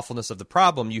illuminate the awfulness of the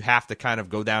problem, you have to kind of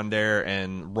go down there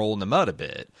and roll in the mud a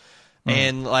bit.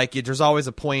 And like there's always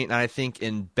a point, and I think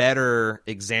in better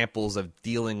examples of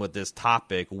dealing with this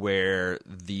topic where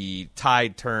the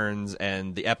tide turns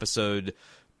and the episode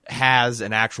has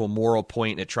an actual moral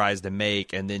point it tries to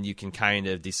make, and then you can kind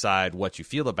of decide what you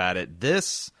feel about it.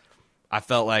 This, I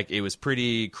felt like it was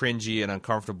pretty cringy and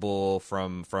uncomfortable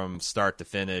from start to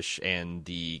finish, and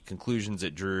the conclusions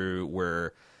it drew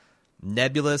were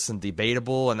nebulous and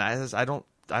debatable. And I don't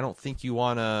think you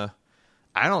want to.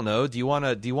 I don't know. Do you want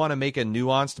to make a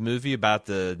nuanced movie about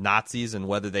the Nazis and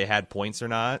whether they had points or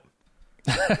not?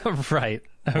 Right.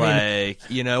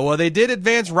 They did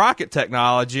advance rocket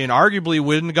technology and arguably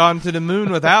wouldn't have gone to the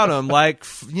moon without them. Like,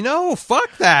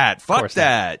 fuck that. Fuck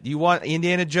that. You want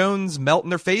Indiana Jones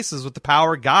melting their faces with the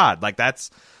power of God. Like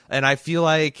and I feel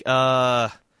like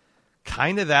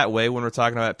kind of that way when we're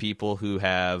talking about people who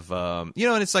have, and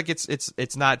it's like,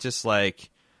 it's not just like,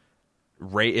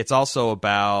 it's also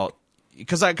about,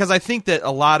 because I think that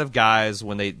a lot of guys,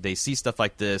 when they see stuff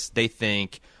like this, they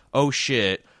think, oh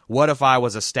shit, what if I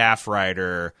was a staff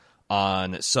writer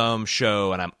on some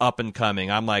show and I'm up and coming?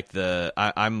 I'm like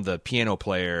I'm the piano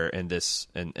player in this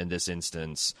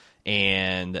instance,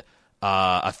 and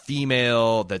a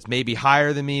female that's maybe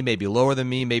higher than me, maybe lower than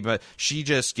me, but she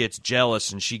just gets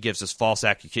jealous and she gives this false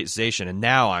accusation, and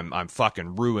now I'm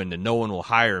fucking ruined and no one will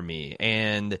hire me.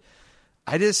 And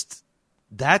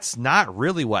that's not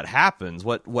really what happens.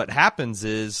 What happens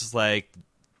is like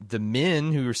the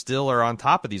men who are on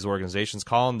top of these organizations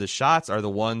calling the shots are the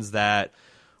ones that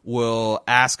will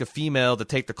ask a female to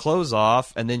take the clothes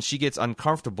off, and then she gets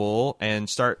uncomfortable and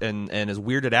is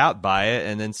weirded out by it,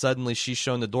 and then suddenly she's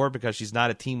shown the door because she's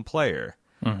not a team player,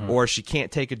 or she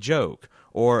can't take a joke,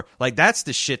 or like that's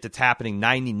the shit that's happening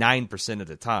 99% of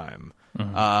the time.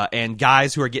 And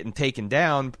guys who are getting taken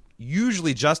down,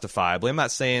 usually justifiably. I'm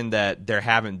not saying that there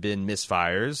haven't been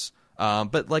misfires,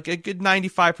 but like a good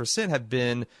 95% have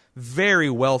been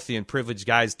very wealthy and privileged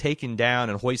guys taken down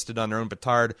and hoisted on their own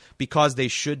petard because they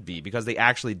should be, because they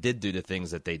actually did do the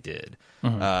things that they did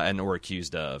and were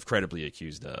credibly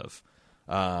accused of.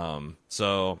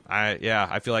 So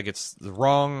I feel like it's the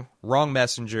wrong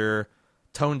messenger,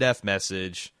 tone deaf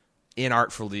message,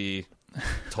 inartfully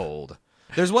told.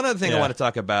 There's one other thing I want to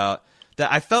talk about. That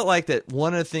I felt like that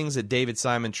one of the things that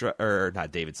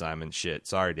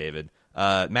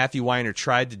Matthew Weiner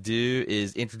tried to do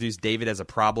is introduce David as a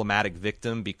problematic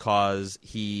victim because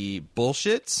he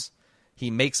bullshits. He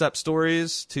makes up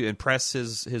stories to impress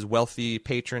his wealthy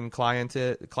patron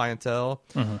clientele.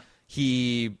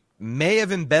 He may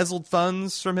have embezzled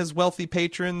funds from his wealthy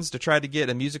patrons to try to get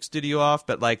a music studio off,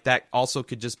 but like that also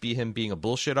could just be him being a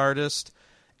bullshit artist.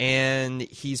 And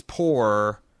he's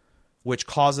poor, which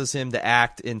causes him to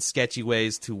act in sketchy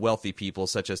ways to wealthy people,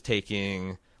 such as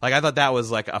taking... Like, I thought that was,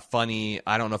 like, a funny...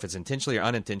 I don't know if it's intentionally or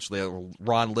unintentionally,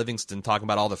 Ron Livingston talking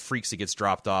about all the freaks he gets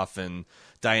dropped off, and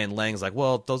Diane Lang's like,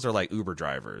 well, those are, like, Uber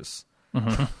drivers.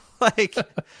 Like,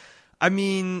 I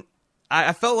mean,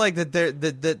 I felt like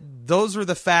that those were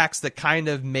the facts that kind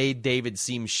of made David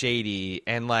seem shady,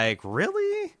 and like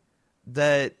really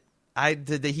that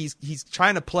he's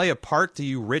trying to play a part to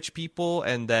you rich people,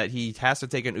 and that he has to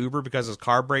take an Uber because his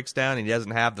car breaks down and he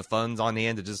doesn't have the funds on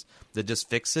hand to just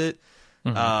fix it.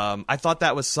 Mm-hmm. I thought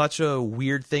that was such a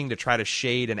weird thing to try to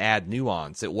shade and add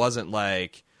nuance. It wasn't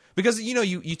like, because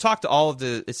you talk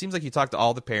to it seems like you talk to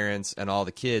all the parents and all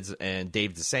the kids, and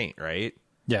Dave's a saint, right?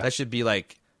 Yeah, that should be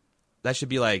like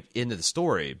into the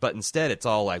story, but instead it's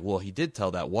all like, well, he did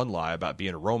tell that one lie about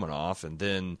being a Romanov, and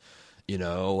then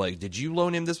like, did you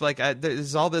loan him this? Like,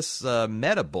 there's all this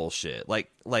meta bullshit.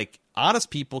 Like honest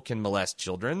people can molest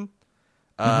children.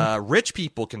 Rich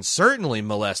people can certainly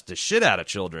molest the shit out of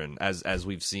children, as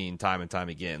we've seen time and time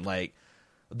again. Like,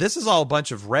 this is all a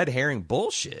bunch of red herring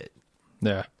bullshit.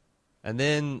 Yeah. And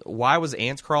then why was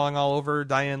ants crawling all over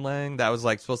Diane Lang? That was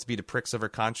like supposed to be the pricks of her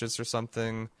conscience or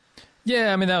something.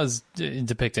 Yeah, I mean, that was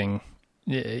depicting,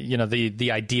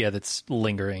 the idea that's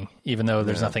lingering, even though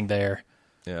there's nothing there.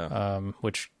 Yeah.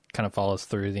 Which kind of follows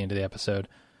through the end of the episode.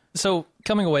 So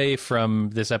coming away from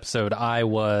this episode, I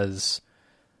was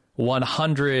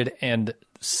 100 and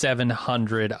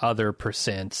 700 other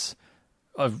 %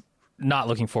 of not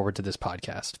looking forward to this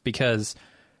podcast, because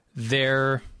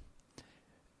here's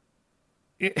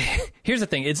the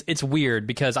thing. It's weird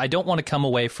because I don't want to come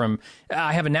away from,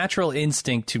 I have a natural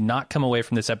instinct to not come away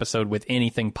from this episode with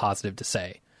anything positive to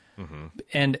say. Mm-hmm.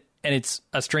 And it's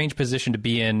a strange position to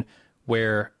be in,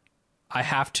 where I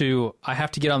have to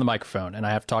get on the microphone and I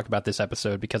have to talk about this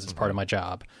episode because it's part of my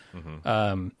job.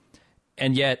 Mm-hmm.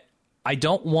 And yet I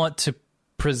don't want to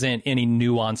present any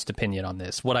nuanced opinion on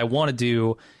this. What I want to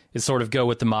do is sort of go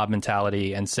with the mob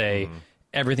mentality and say,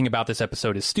 everything about this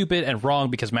episode is stupid and wrong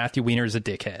because Matthew Weiner is a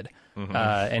dickhead. Mm-hmm.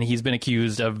 And he's been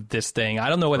accused of this thing. I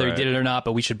don't know whether he did it or not,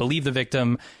 but we should believe the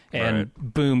victim, and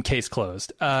boom, case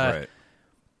closed. And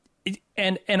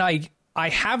I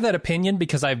have that opinion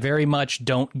because I very much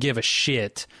don't give a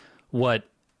shit what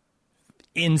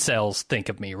incels think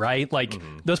of me, right? Like,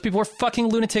 those people are fucking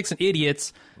lunatics and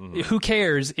idiots. Who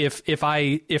cares if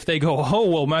they go, oh,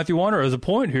 well, Matthew Weiner has a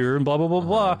point here and blah, blah, blah,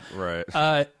 blah.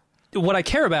 Right. What I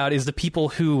care about is the people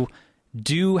who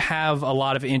do have a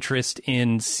lot of interest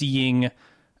in seeing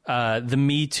the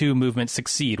Me Too movement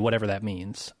succeed, whatever that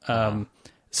means.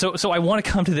 So I want to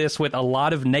come to this with a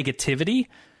lot of negativity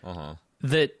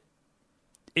that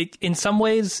it in some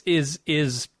ways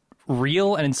is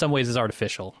real and in some ways is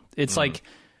artificial. It's like,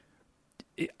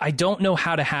 I don't know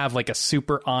how to have like a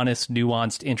super honest,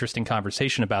 nuanced, interesting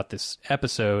conversation about this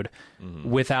episode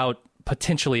without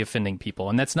potentially offending people.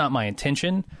 And that's not my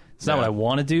intention. It's not what I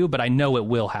want to do, but I know it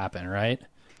will happen, right?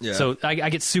 Yeah. So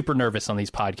I get super nervous on these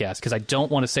podcasts because I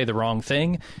don't want to say the wrong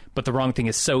thing, but the wrong thing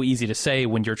is so easy to say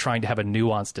when you're trying to have a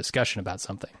nuanced discussion about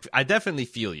something. I definitely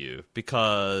feel you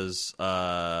because,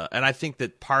 and I think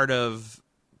that part of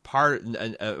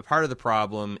the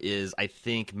problem is, I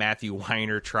think Matthew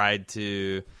Weiner tried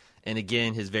to, and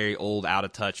again, his very old, out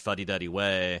of touch, fuddy-duddy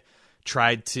way,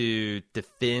 tried to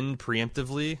defend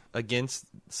preemptively against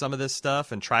some of this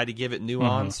stuff and try to give it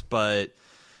nuance, but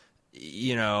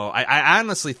I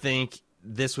honestly think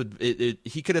this would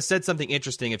he could have said something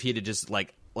interesting if he'd have just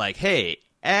like, hey,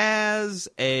 as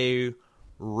a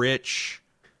rich,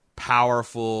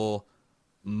 powerful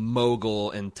mogul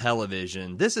in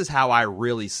television, this is how I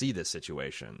really see this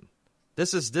situation.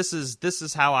 This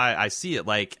is how I see it.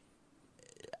 Like,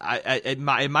 it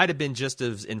might have been just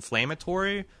as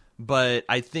inflammatory, but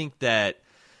I think that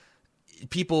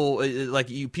people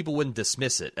wouldn't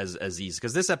dismiss it as easy,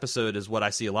 because this episode is what I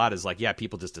see a lot is like,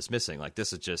 people just dismissing, like,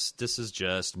 this is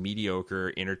just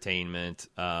mediocre entertainment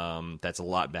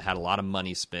that had a lot of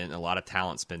money spent and a lot of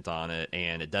talent spent on it,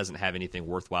 and it doesn't have anything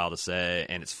worthwhile to say,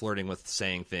 and it's flirting with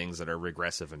saying things that are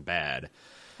regressive and bad.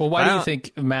 Well, why do you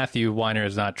think Matthew Weiner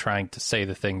is not trying to say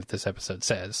the thing that this episode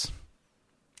says?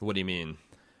 What do you mean?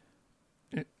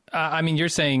 I mean, you're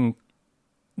saying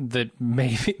that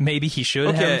maybe he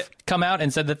should have come out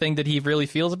and said the thing that he really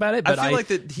feels about it, but I feel like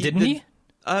that didn't he?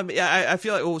 I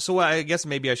feel like, so I guess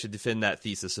maybe I should defend that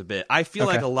thesis a bit. I feel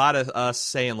like a lot of us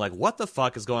saying, like, what the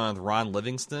fuck is going on with Ron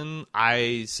Livingston?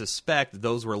 I suspect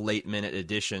those were late-minute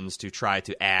additions to try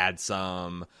to add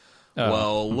some,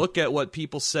 look at what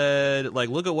people said, like,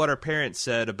 look at what our parents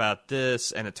said about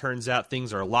this, and it turns out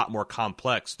things are a lot more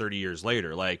complex 30 years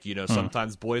later. Like,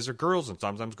 sometimes boys are girls, and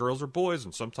sometimes girls are boys,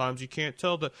 and sometimes you can't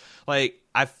tell the... Like,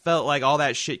 I felt like all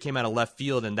that shit came out of left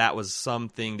field, and that was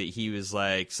something that he was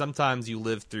like, sometimes you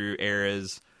live through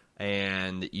eras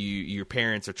and your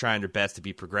parents are trying their best to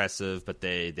be progressive, but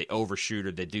they overshoot,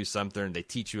 or they do something, and they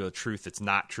teach you a truth that's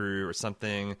not true or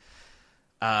something.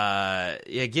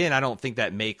 again, I don't think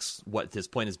that makes what his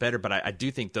point is better, but I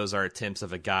do think those are attempts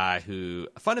of a guy who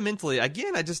fundamentally,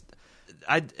 again,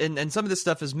 and some of this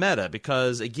stuff is meta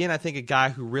because, again, I think a guy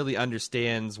who really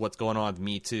understands what's going on with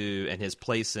Me Too and his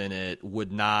place in it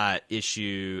would not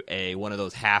issue one of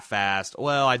those half-assed,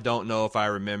 well, I don't know if I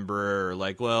remember, or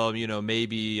like, well,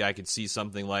 maybe I could see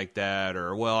something like that,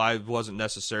 or, well, I wasn't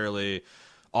necessarily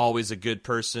always a good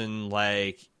person.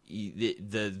 Like,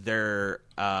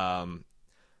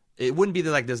 it wouldn't be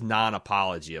like this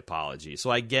non-apology apology. So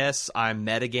I guess I'm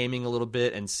metagaming a little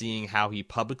bit and seeing how he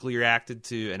publicly reacted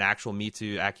to an actual Me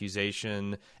Too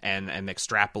accusation and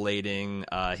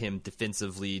extrapolating him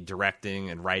defensively directing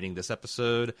and writing this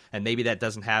episode. And maybe that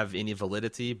doesn't have any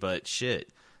validity, but shit,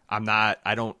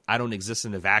 I don't exist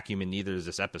in a vacuum in neither of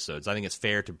this episodes. I think it's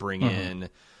fair to bring in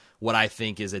what I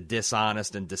think is a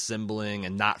dishonest and dissembling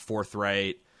and not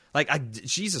forthright. Like,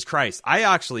 Jesus Christ, I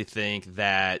actually think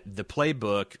that the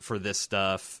playbook for this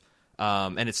stuff,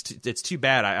 and it's too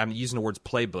bad I'm using the words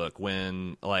playbook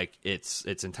when like it's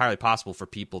entirely possible for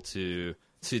people to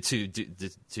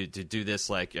do this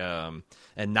like and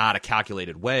not a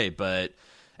calculated way, but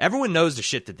everyone knows the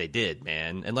shit that they did,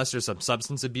 man. Unless there's some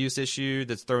substance abuse issue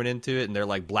that's thrown into it, and they're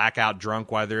like blackout drunk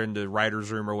while they're in the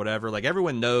writer's room or whatever. Like,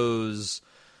 everyone knows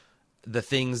the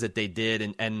things that they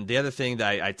did, and the other thing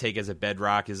that I take as a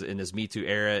bedrock is in this Me Too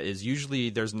era is usually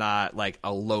there's not like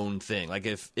a lone thing. Like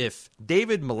if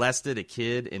David molested a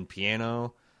kid in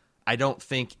piano, I don't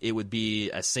think it would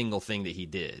be a single thing that he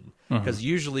did, because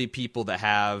usually people that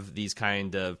have these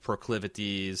kind of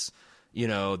proclivities,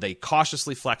 they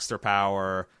cautiously flex their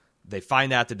power. They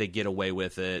find out that they get away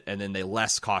with it, and then they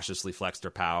less cautiously flex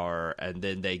their power, and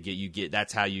then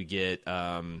that's how you get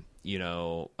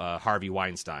Harvey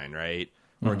Weinstein, right?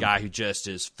 Or a guy who just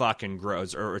is fucking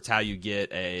gross. Or it's how you get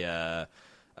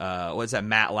what's that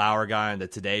Matt Lauer guy on the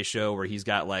Today Show where he's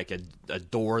got like a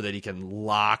door that he can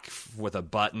lock with a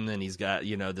button, and he's got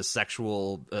the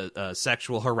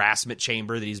sexual harassment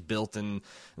chamber that he's built in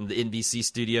the NBC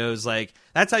studios. Like,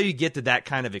 that's how you get to that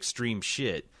kind of extreme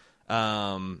shit.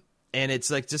 And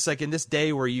it's like, just like in this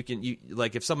day where you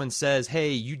like, if someone says,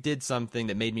 hey, you did something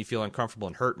that made me feel uncomfortable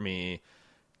and hurt me,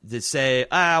 to say,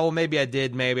 well, maybe I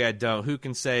did, maybe I don't. Who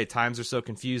can say? Times are so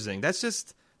confusing. That's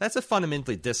a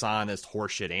fundamentally dishonest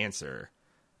horseshit answer.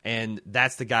 And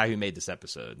that's the guy who made this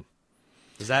episode.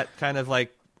 Is that kind of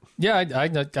like... Yeah, I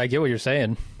get what you're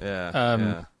saying.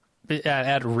 Yeah.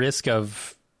 At risk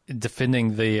of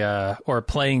defending or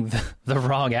playing the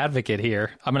wrong advocate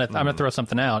here, I'm gonna throw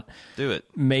something out. Do it.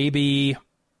 Maybe,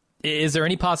 is there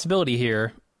any possibility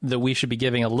here that we should be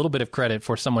giving a little bit of credit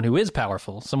for someone who is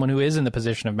powerful, someone who is in the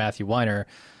position of Matthew Weiner,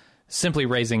 simply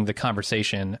raising the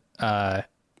conversation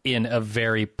in a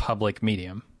very public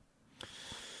medium?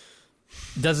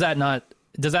 Does that not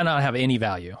have any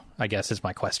value, I guess, is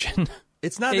my question.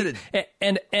 It's not that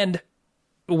it... And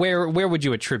where would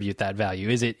you attribute that value?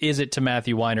 Is it to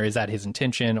Matthew Weiner? Is that his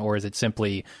intention, or is it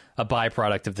simply a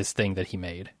byproduct of this thing that he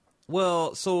made?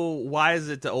 Well, so why is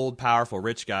it the old, powerful,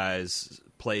 rich guys'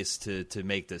 place to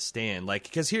make this stand? Like,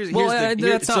 because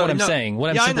that's not what I'm saying.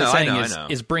 What I'm simply saying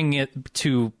is bringing it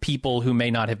to people who may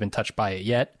not have been touched by it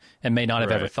yet and may not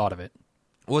have ever thought of it.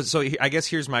 Well, so I guess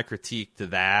here's my critique to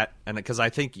that, and because I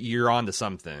think you're onto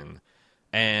something,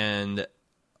 and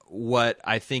what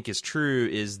I think is true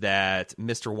is that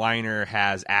Mr. Weiner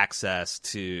has access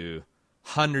to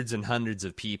hundreds and hundreds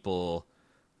of people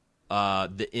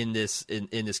in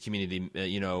this community,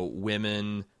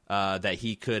 women that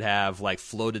he could have like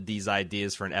floated these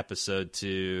ideas for an episode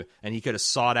to, and he could have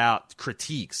sought out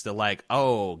critiques that like,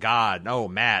 oh God, no,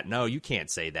 Matt, no, you can't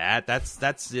say that.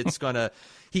 It's gonna.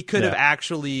 He could have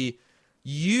actually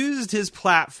used his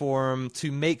platform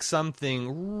to make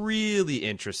something really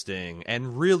interesting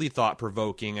and really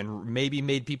thought-provoking and maybe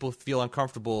made people feel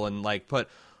uncomfortable and like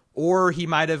or he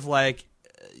might have like,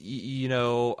 he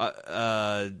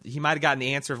might have gotten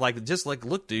the answer of like, just like,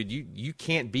 look, dude, you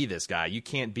can't be this guy. You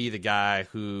can't be the guy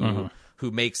who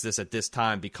makes this at this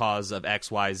time because of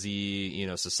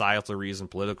XYZ, societal reason,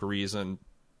 political reason,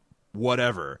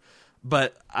 whatever.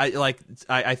 But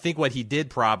I think what he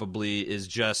did probably is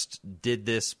just did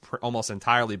this almost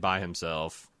entirely by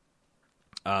himself.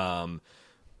 And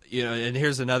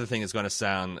here's another thing that's going to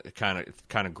sound kind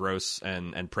of gross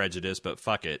and prejudiced, but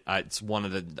fuck it. It's one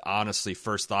of the honestly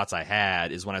first thoughts I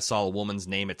had is when I saw a woman's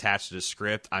name attached to the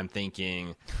script. I'm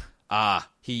thinking,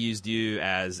 he used you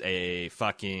as a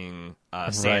fucking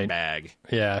sandbag.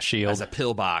 Yeah, shield. As a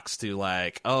pillbox to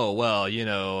like, oh, well,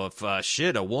 if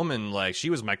a woman, like, she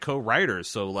was my co-writer,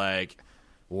 so like,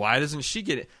 Why doesn't she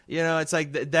get it? It's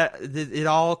like that it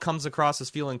all comes across as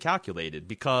feeling calculated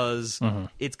because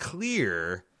it's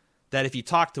clear that if you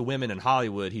talk to women in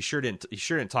Hollywood, he sure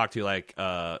didn't talk to like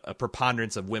a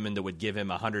preponderance of women that would give him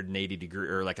 180 degree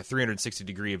or like a 360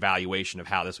 degree evaluation of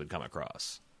how this would come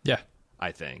across. Yeah,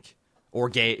 I think. Or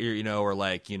gay, or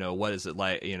like, what is it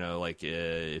like, like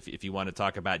if you want to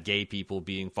talk about gay people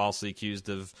being falsely accused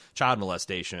of child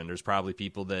molestation, there's probably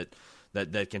people that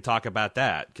can talk about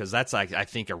that, because that's like, I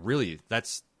think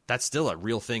that's still a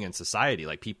real thing in society.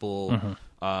 Like people,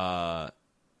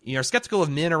 are skeptical of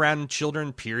men around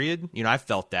children, period. I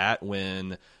felt that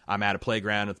when I'm at a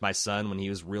playground with my son when he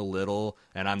was real little,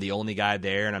 and I'm the only guy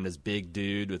there, and I'm this big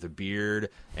dude with a beard,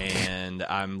 and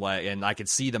I'm like, and I could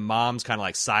see the moms kind of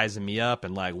like sizing me up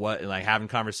and like what, and like having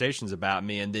conversations about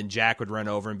me, and then Jack would run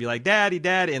over and be like, "Daddy,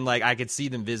 Daddy," and like I could see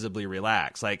them visibly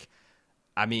relax. Like,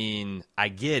 I mean, I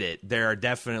get it. There are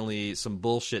definitely some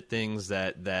bullshit things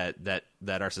that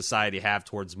our society have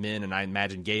towards men, and I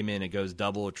imagine gay men it goes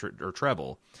double or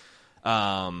treble.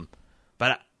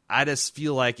 But I just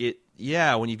feel like it.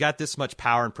 Yeah, when you've got this much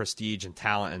power and prestige and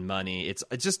talent and money, it's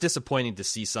just disappointing to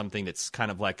see something that's kind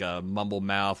of like a mumble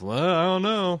mouth. Well, I don't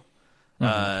know.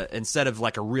 Instead of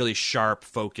like a really sharp,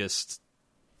 focused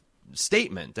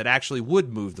statement that actually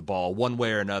would move the ball one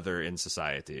way or another in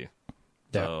society.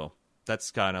 Yeah. So that's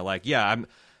kind of like, I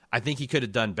think he could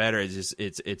have done better. It's just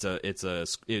it's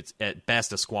at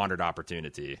best a squandered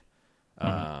opportunity.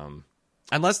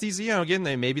 Unless these, again,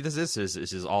 maybe this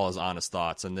is all his honest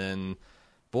thoughts, and then,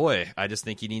 boy, I just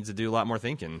think he needs to do a lot more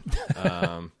thinking.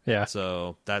 Yeah.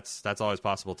 So that's always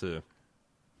possible too.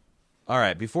 All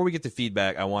right, before we get to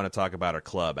feedback, I want to talk about our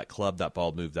club at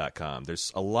club.baldmove.com.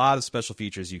 There's a lot of special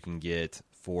features you can get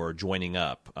for joining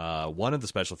up. One of the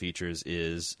special features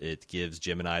is it gives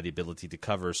Jim and I the ability to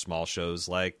cover small shows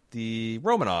like the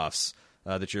Romanoffs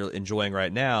that you're enjoying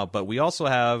right now, but we also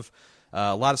have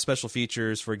a lot of special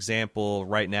features. For example,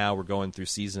 right now we're going through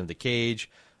Season of the Cage.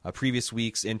 Previous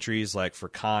week's entries, like for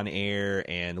Con Air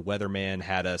and Weatherman,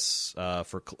 had us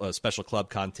for special club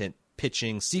content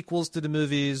pitching sequels to the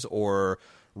movies or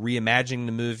reimagining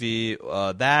the movie.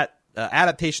 That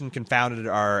adaptation confounded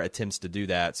our attempts to do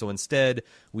that. So instead,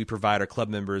 we provide our club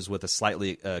members with a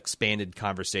slightly expanded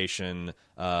conversation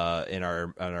in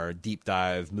our deep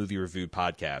dive movie review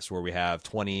podcast, where we have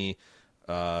 20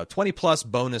 plus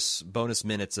bonus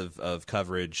minutes of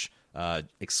coverage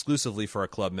exclusively for our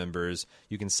club members.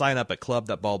 You can sign up at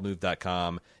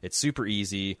club.baldmove.com. It's super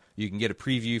easy. You can get a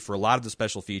preview for a lot of the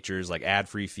special features like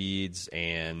ad-free feeds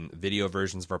and video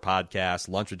versions of our podcast,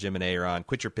 Lunch with Jim and Aaron,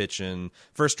 Quit Your Pitchin',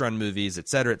 First Run Movies,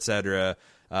 etc., etc.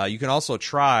 You can also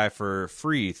try for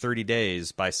free 30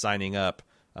 days by signing up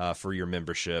for your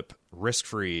membership,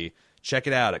 risk-free. Check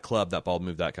it out at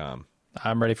club.baldmove.com.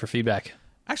 I'm ready for feedback.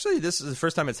 Actually, this is the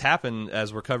first time it's happened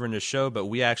as we're covering this show, but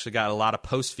we actually got a lot of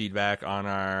post feedback on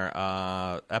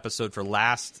our episode for on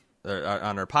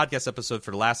our podcast episode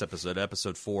for the last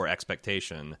episode 4,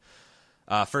 Expectation.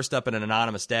 First up, an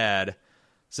anonymous dad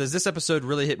says, "This episode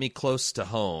really hit me close to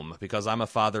home because I'm a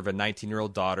father of a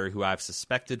 19-year-old daughter who I've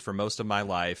suspected for most of my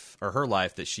life, or her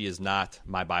life, that she is not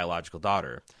my biological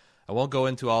daughter. I won't go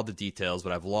into all the details,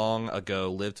 but I've long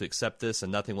ago lived to accept this,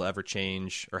 and nothing will ever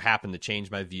change or happen to change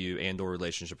my view and or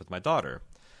relationship with my daughter.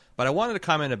 But I wanted to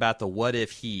comment about the what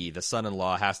if he, the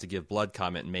son-in-law, has to give blood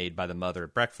comment made by the mother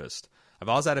at breakfast. I've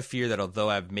always had a fear that although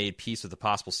I've made peace with the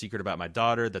possible secret about my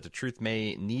daughter, that the truth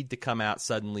may need to come out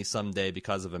suddenly someday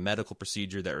because of a medical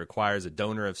procedure that requires a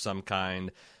donor of some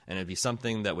kind, and it'd be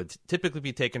something that would typically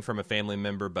be taken from a family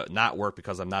member but not work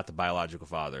because I'm not the biological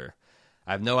father.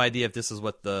 I have no idea if this is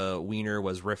what the wiener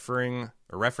was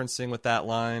referencing with that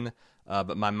line,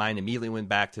 but my mind immediately went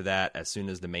back to that as soon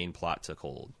as the main plot took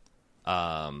hold.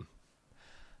 I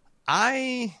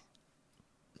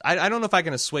don't know if I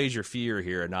can assuage your fear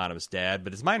here, anonymous dad,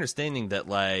 but it's my understanding that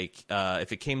like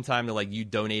if it came time to like you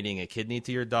donating a kidney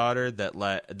to your daughter,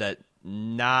 that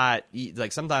not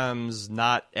like sometimes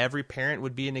not every parent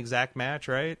would be an exact match,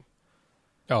 right?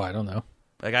 Oh, I don't know.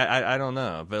 Like I don't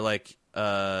know, but like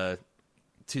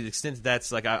to the extent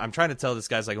that's like I'm trying to tell this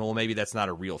guy's like, well, maybe that's not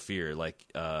a real fear. Like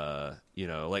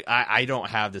like I don't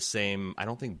have the same. I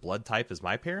don't think blood type as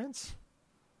my parents.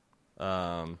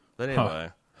 But anyway.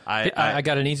 I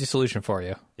got an easy solution for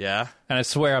you. Yeah? And I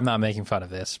swear I'm not making fun of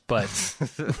this, but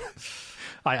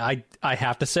I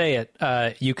have to say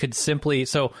it. You could simply...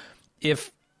 So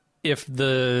if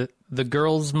the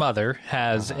girl's mother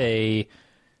has a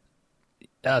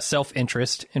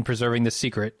self-interest in preserving the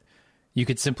secret, you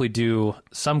could simply do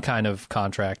some kind of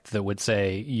contract that would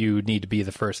say you need to be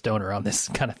the first donor on this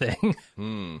kind of thing.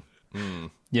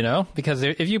 You know? Because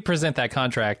if you present that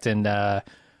contract and...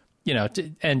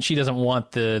 and she doesn't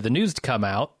want the news to come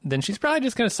out, then she's probably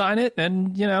just going to sign it,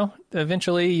 and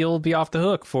eventually you'll be off the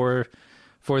hook for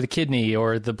the kidney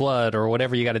or the blood or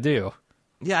whatever you got to do.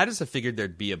 Yeah, I just figured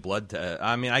there'd be a blood test.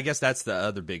 I mean, I guess that's the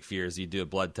other big fear is you do a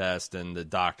blood test and the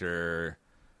doctor.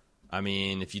 I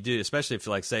mean, if you do, especially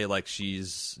if say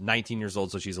she's 19 years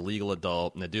old, so she's a legal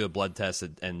adult, and they do a blood test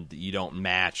and you don't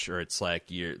match, or it's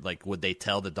would they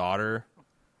tell the daughter?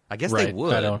 I guess they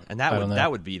would, and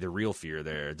that would be the real fear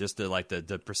there. Just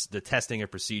the testing or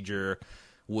procedure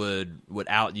would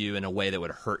out you in a way that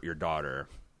would hurt your daughter.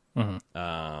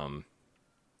 Mm-hmm.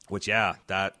 Which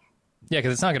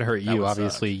because it's not going to hurt you.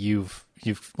 Obviously, you've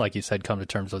like you said, come to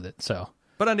terms with it. So,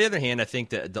 but on the other hand, I think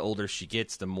that the older she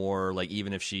gets, the more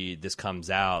even if this comes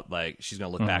out, she's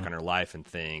going to look back on her life and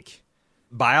think,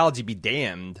 biology be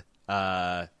damned.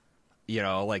 A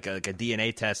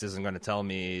DNA test isn't going to tell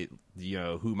me,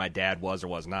 who my dad was or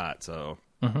was not. So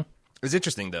It's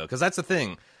interesting though, because that's the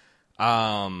thing.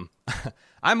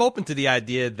 I'm open to the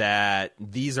idea that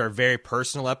these are very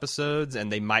personal episodes,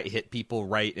 and they might hit people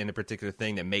right in a particular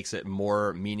thing that makes it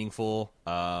more meaningful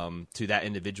to that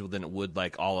individual than it would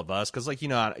all of us. Because you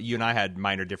and I had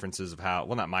minor differences of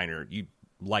not minor. You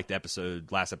liked the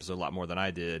last episode a lot more than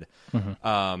I did,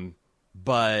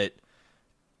 but.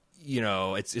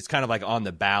 It's kind of on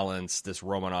the balance, this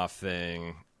Romanoff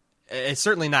thing. It's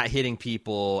certainly not hitting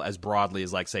people as broadly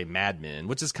as say Mad Men,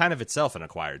 which is kind of itself an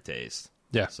acquired taste.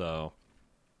 Yeah. So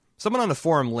someone on the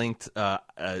forum linked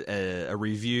a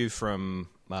review from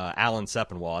Alan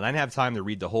Sepinwall, and I didn't have time to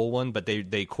read the whole one, but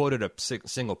they quoted a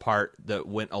single part that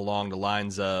went along the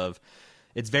lines of,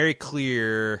 it's very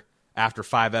clear after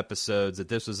 5 episodes that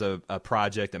this was a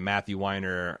project that Matthew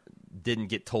Weiner didn't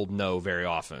get told no very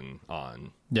often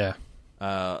on. Yeah.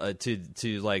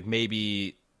 To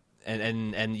maybe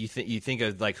and you think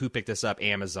of who picked this up,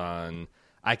 Amazon.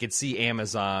 I could see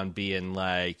Amazon being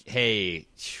hey,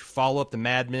 follow up the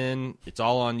Mad Men. It's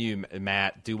all on you,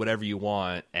 Matt. Do whatever you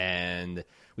want. And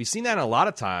we've seen that a lot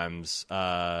of times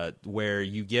where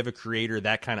you give a creator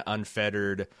that kind of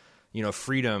unfettered,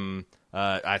 freedom.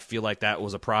 I feel like that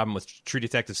was a problem with True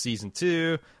Detective Season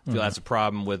 2. I feel that's a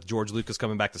problem with George Lucas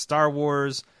coming back to Star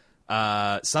Wars.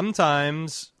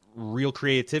 Sometimes real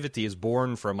creativity is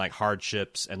born from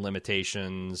hardships and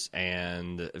limitations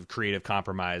and creative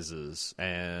compromises,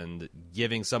 and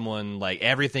giving someone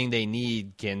everything they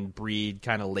need can breed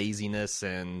kind of laziness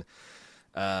and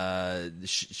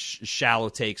shallow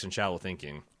takes and shallow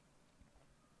thinking.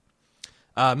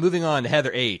 Moving on to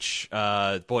Heather H.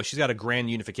 Boy, she's got a grand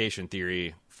unification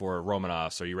theory for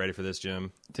Romanoffs. Are you ready for this,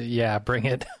 Jim? Yeah, bring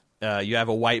it. You have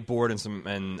a whiteboard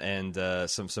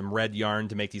and some red yarn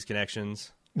to make these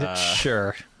connections.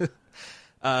 Sure.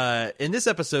 In this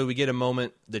episode, we get a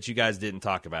moment that you guys didn't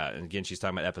talk about, and again, she's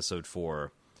talking about episode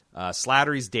 4.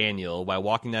 Slattery's Daniel, while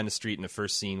walking down the street in the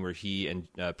first scene where he and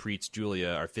Preet's Julia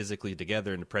are physically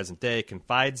together in the present day,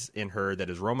 confides in her that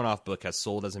his Romanoff book has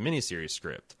sold as a miniseries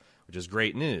script, which is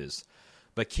great news.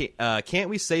 But can't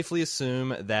we safely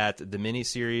assume that the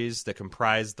miniseries that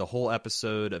comprised the whole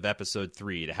episode of episode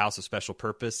 3, The House of Special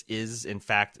Purpose, is in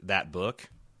fact that book?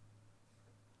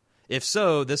 If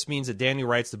so, this means that Daniel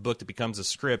writes the book that becomes a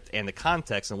script and the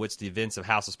context in which the events of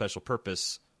House of Special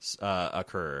Purpose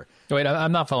occur. Wait,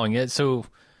 I'm not following it. So are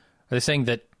they saying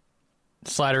that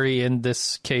Slattery in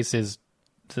this case is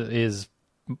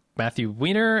Matthew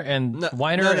Weiner and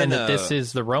Weiner, and that this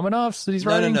is the Romanoffs that he's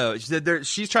writing? No.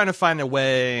 She's trying to find a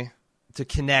way to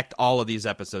connect all of these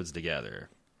episodes together.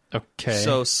 Okay.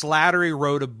 So Slattery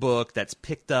wrote a book that's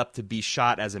picked up to be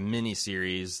shot as a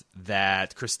miniseries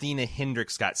that Christina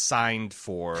Hendricks got signed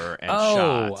for and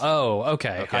shot. Oh,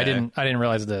 okay. I didn't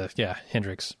realize the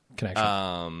Hendricks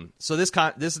connection. So this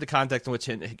is the context in which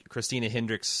Christina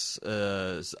Hendricks'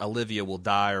 Olivia will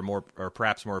die, or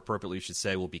perhaps more appropriately, you should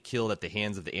say, will be killed at the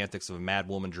hands of the antics of a mad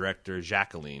woman director,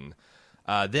 Jacqueline.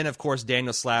 Then, of course,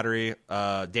 Daniel Slattery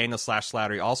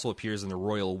also appears in the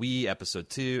Royal We episode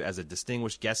 2 as a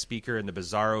distinguished guest speaker in the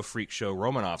bizarro freak show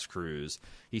Romanoff's Cruise.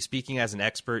 He's speaking as an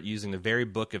expert using the very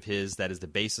book of his that is the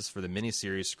basis for the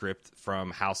miniseries script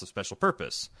from House of Special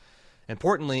Purpose.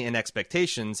 Importantly, in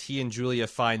Expectations, he and Julia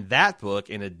find that book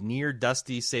in a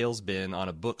near-dusty sales bin on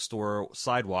a bookstore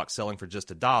sidewalk selling for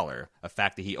just $1, a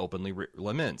fact that he openly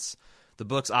laments. The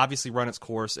book's obviously run its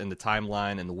course in the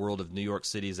timeline and the world of New York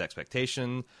City's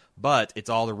Expectation, but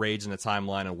it's all the rage in the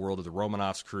timeline and world of the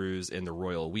Romanoffs cruise in the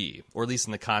Royal We, or at least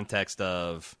in the context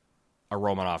of a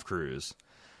Romanoff cruise.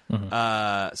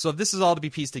 Mm-hmm. So if this is all to be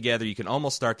pieced together, you can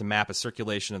almost start to map a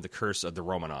circulation of the curse of the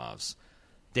Romanovs.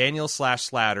 Daniel /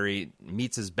 Slattery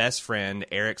meets his best friend,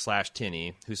 Eric /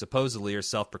 Tinny, who supposedly or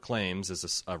self-proclaims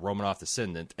as a Romanov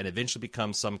descendant, and eventually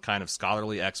becomes some kind of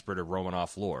scholarly expert of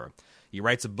Romanov lore. He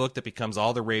writes a book that becomes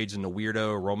all the rage in the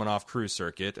weirdo Romanov cruise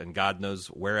circuit, and God knows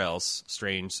where else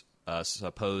strange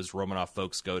supposed Romanov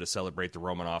folks go to celebrate the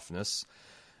Romanovness.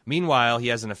 Meanwhile, he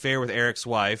has an affair with Eric's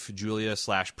wife, Julia /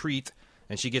 Preet,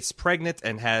 and she gets pregnant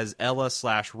and has Ella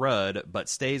 / Rudd, but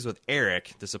stays with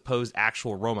Eric, the supposed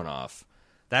actual Romanov.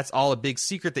 That's all a big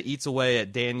secret that eats away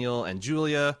at Daniel and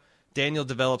Julia. Daniel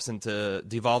devolves into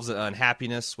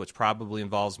unhappiness, which probably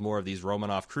involves more of these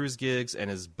Romanov cruise gigs, and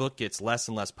his book gets less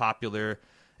and less popular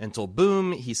until,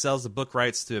 boom, he sells the book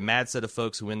rights to a mad set of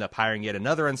folks who end up hiring yet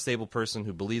another unstable person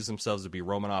who believes themselves to be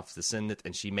Romanov's descendant,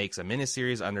 and she makes a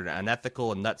miniseries under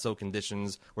unethical and nutso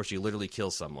conditions where she literally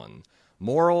kills someone.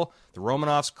 Moral, the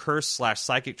Romanov's curse /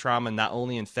 psychic trauma not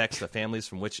only infects the families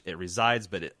from which it resides,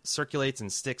 but it circulates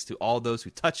and sticks to all those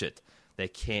who touch it. They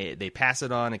pass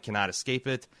it on and cannot escape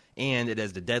it, and it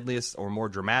has the deadliest or more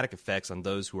dramatic effects on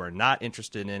those who are not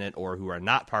interested in it or who are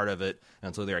not part of it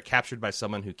until they are captured by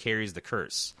someone who carries the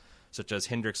curse, such as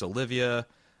Hendrix Olivia,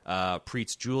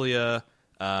 Preet's Julia,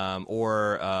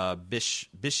 or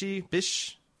Bichet's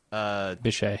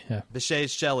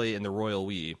Shelley in The Royal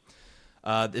We.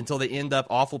 Until they end up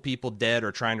awful people dead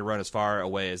or trying to run as far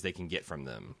away as they can get from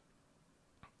them.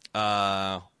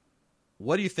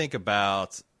 What do you think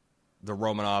about the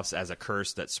Romanovs as a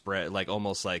curse that spread, like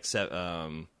almost like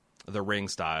the Ring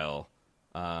style,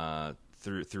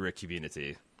 through a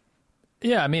community?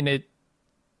 Yeah, I mean, it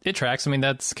tracks. I mean,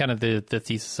 that's kind of the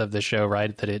thesis of the show,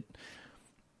 right? That it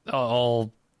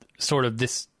all sort of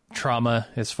this trauma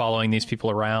is following these people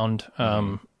around.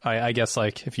 I guess,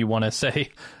 like, if you want to say,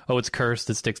 oh, it's cursed,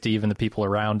 it sticks to even the people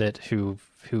around it who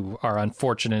are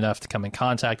unfortunate enough to come in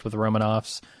contact with the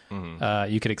Romanovs.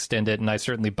 You could extend it, and I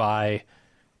certainly buy,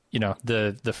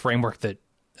 the framework that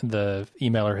the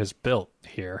emailer has built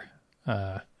here.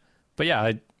 But yeah,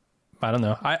 I don't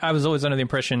know. I was always under the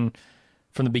impression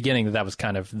from the beginning that was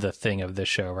kind of the thing of this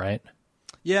show, right?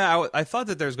 Yeah, I thought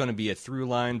that there's going to be a through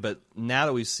line, but now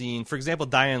that we've seen, for example,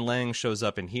 Diane Lang shows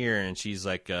up in here, and she's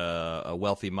like a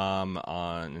wealthy mom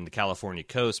in the California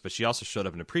coast, but she also showed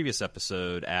up in a previous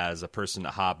episode as a person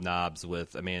that hobnobs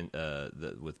with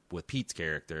with Pete's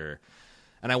character.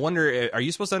 And I wonder, are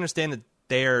you supposed to understand that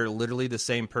they are literally the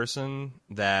same person,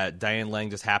 that Diane Lang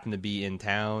just happened to be in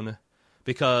town?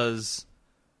 Because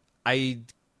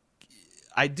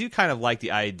I do kind of like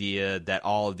the idea that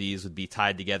all of these would be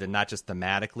tied together, not just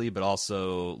thematically, but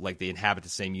also like they inhabit the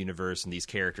same universe, and these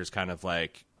characters kind of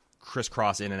like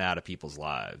crisscross in and out of people's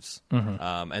lives.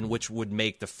 And which would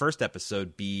make the first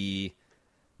episode be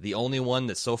the only one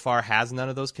that so far has none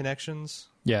of those connections.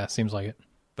 Yeah, seems like it.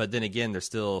 But then again, there's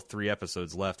still 3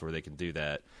 episodes left where they can do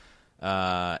that.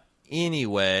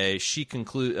 Anyway,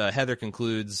 Heather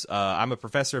concludes, I'm a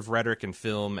professor of rhetoric and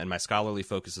film, and my scholarly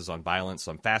focus is on violence,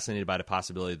 so I'm fascinated by the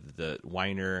possibility that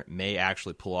Weiner may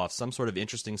actually pull off some sort of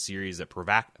interesting series that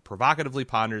provocatively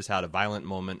ponders how the violent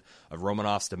moment of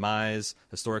Romanov's demise,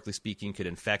 historically speaking, could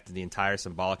infect the entire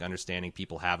symbolic understanding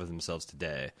people have of themselves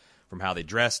today, from how they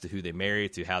dress to who they marry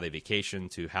to how they vacation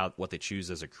to what they choose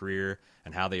as a career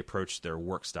and how they approach their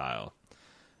work style.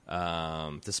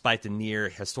 Despite the near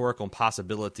historical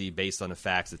impossibility based on the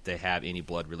facts that they have any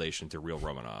blood relation to real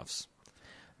Romanovs.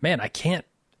 Man, I can't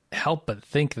help but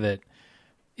think that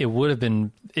it would have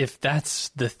been, if that's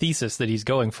the thesis that he's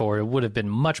going for, it would have been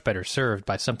much better served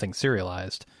by something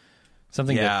serialized.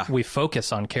 Something that we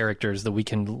focus on characters that we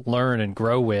can learn and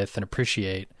grow with and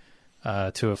appreciate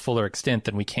to a fuller extent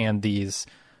than we can these,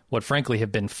 what frankly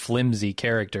have been flimsy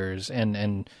characters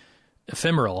and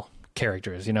ephemeral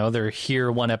characters. They're here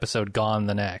one episode, gone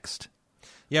the next.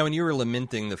 Yeah, when you were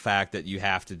lamenting the fact that you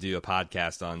have to do a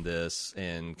podcast on this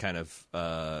and kind of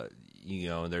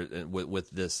with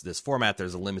this format,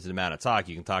 there's a limited amount of talk.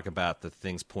 You can talk about the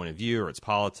thing's point of view or its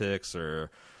politics, or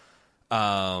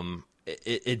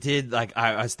it did, like,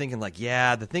 I was thinking, like,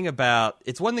 yeah, the thing about,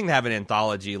 it's one thing to have an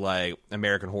anthology like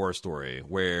American Horror Story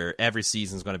where every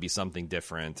season is going to be something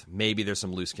different. Maybe there's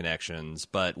some loose connections,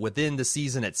 but within the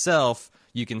season itself,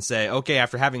 you can say, okay,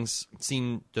 after having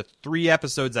seen the 3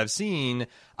 episodes I've seen,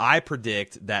 I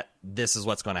predict that this is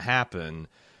what's going to happen.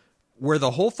 Where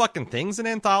the whole fucking thing's an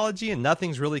anthology and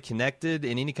nothing's really connected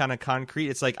in any kind of concrete,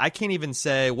 it's like I can't even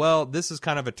say, well, this is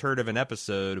kind of a turd of an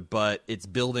episode, but it's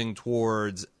building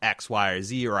towards X, Y, or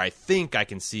Z, or I think I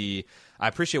can see. I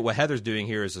appreciate what Heather's doing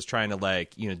here is just trying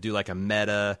to do like a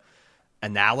meta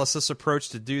analysis approach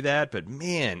to do that. But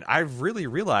man, I've really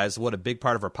realized what a big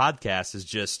part of our podcast is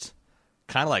just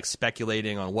kind of like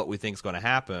speculating on what we think is going to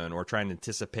happen or trying to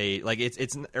anticipate. Like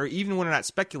it's or even when we're not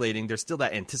speculating, there's still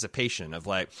that anticipation of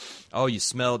like, oh, you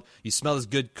smell this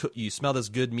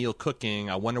good meal cooking.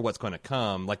 I wonder what's going to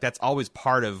come. Like that's always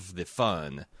part of the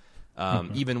fun.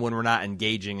 Even when we're not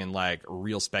engaging in like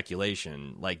real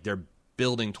speculation, like they're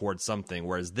building towards something.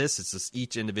 Whereas this, it's just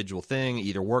each individual thing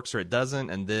either works or it doesn't,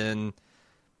 and then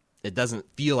it doesn't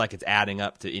feel like it's adding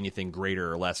up to anything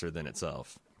greater or lesser than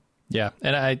itself. Yeah,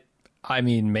 and I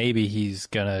mean, maybe he's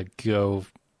gonna go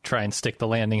try and stick the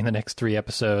landing in the next 3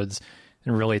 episodes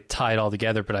and really tie it all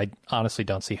together, but I honestly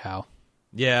don't see how.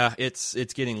 Yeah, it's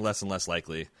getting less and less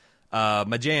likely.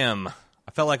 My jam,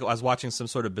 I felt like I was watching some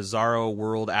sort of Bizarro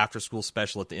World after-school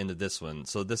special at the end of this one,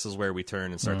 so this is where we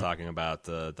turn and start talking about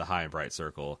the high and bright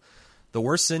circle. The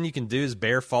worst sin you can do is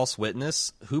bear false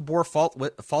witness. Who bore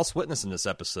false witness in this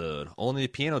episode? Only the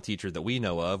piano teacher that we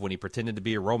know of when he pretended to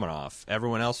be a Romanov.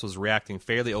 Everyone else was reacting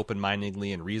fairly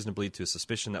open-mindedly and reasonably to a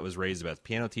suspicion that was raised about the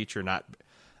piano teacher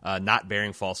not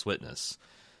bearing false witness.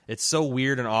 It's so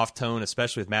weird and off-tone,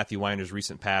 especially with Matthew Weiner's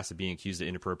recent past of being accused of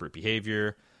inappropriate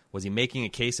behavior. Was he making a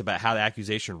case about how the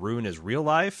accusation ruined his real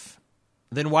life?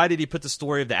 Then why did he put the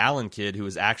story of the Allen kid who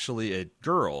was actually a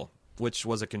girl, which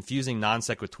was a confusing non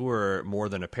sequitur more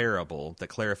than a parable that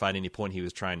clarified any point he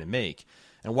was trying to make?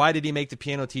 And why did he make the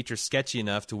piano teacher sketchy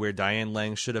enough to where Diane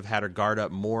Lang should have had her guard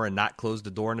up more and not closed the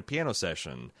door in a piano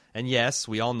session? And yes,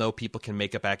 we all know people can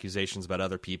make up accusations about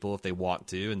other people if they want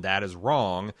to, and that is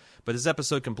wrong, but this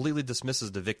episode completely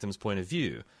dismisses the victim's point of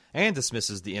view, and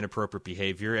dismisses the inappropriate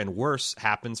behavior, and worse,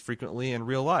 happens frequently in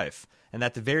real life. And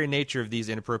that the very nature of these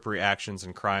inappropriate actions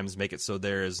and crimes make it so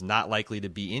there is not likely to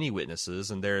be any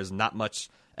witnesses, and there is not much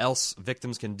else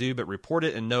victims can do but report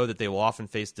it and know that they will often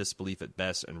face disbelief at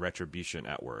best and retribution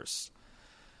at worst.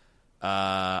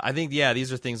 I think, yeah,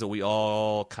 these are things that we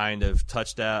all kind of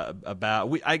touched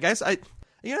about.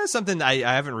 Something I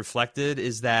haven't reflected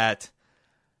is that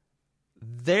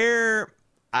there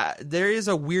is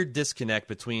a weird disconnect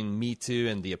between Me Too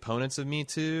and the opponents of Me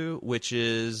Too, which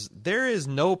is there is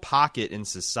no pocket in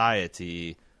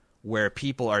society where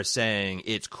people are saying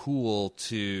it's cool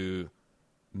to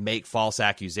make false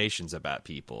accusations about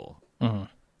people. Mm-hmm.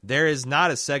 There is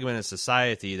not a segment of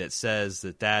society that says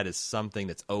that is something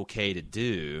that's okay to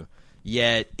do,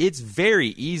 yet it's very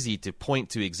easy to point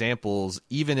to examples,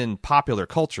 even in popular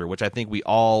culture, which I think we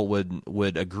all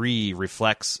would agree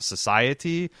reflects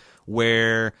society,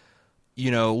 where, you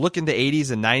know, look in the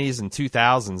 80s and 90s and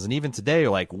 2000s, and even today,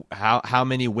 like how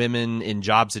many women in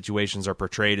job situations are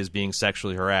portrayed as being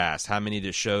sexually harassed? How many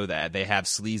to show that they have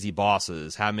sleazy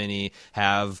bosses? How many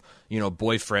have, you know,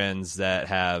 boyfriends that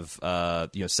have,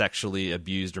 sexually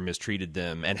abused or mistreated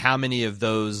them? And how many of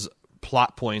those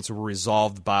plot points were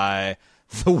resolved by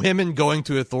the women going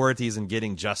to authorities and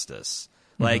getting justice?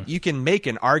 Like, you can make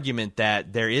an argument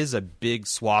that there is a big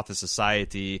swath of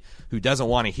society who doesn't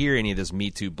want to hear any of this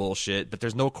Me Too bullshit, but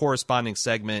there's no corresponding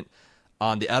segment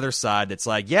on the other side that's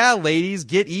like, yeah, ladies,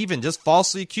 get even. Just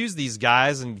falsely accuse these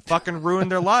guys and fucking ruin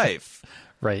their life.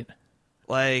 Right.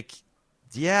 Like,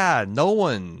 yeah, no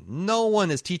one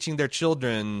is teaching their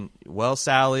children, well,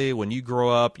 Sally, when you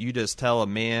grow up, you just tell a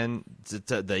man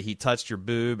that he touched your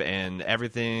boob and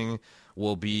everything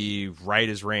will be right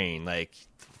as rain. Like,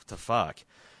 what the fuck?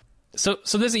 So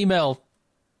this email,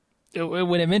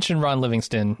 when it mentioned Ron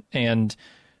Livingston and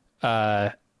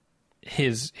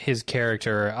his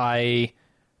character, I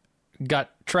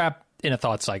got trapped in a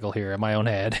thought cycle here in my own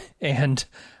head, and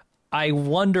I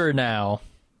wonder now.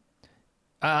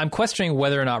 I'm questioning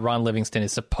whether or not Ron Livingston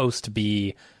is supposed to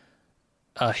be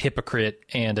a hypocrite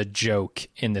and a joke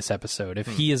in this episode. If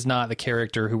he is not the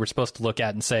character who we're supposed to look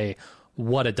at and say,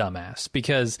 "What a dumbass,"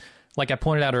 because, like I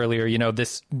pointed out earlier, you know,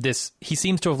 this he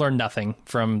seems to have learned nothing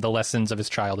from the lessons of his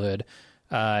childhood,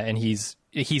 and he's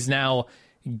now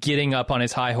getting up on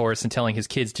his high horse and telling his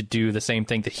kids to do the same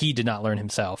thing that he did not learn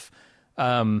himself.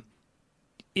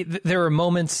 There are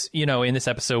moments, you know, in this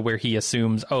episode where he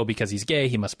assumes, oh, because he's gay,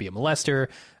 he must be a molester.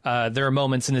 There are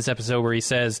moments in this episode where he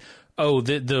says, oh,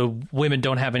 the women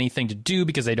don't have anything to do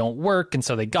because they don't work, and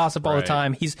so they gossip all the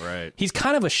time. He's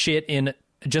kind of a shit in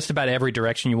just about every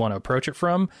direction you want to approach it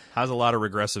from. Has a lot of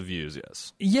regressive views,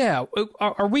 yes. Yeah.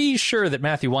 Are we sure that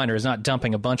Matthew Weiner is not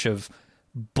dumping a bunch of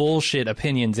bullshit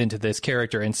opinions into this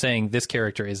character and saying this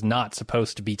character is not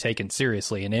supposed to be taken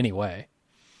seriously in any way?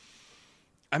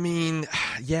 I mean,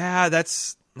 yeah,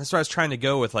 that's what I was trying to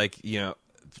go with, like, you know,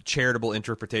 charitable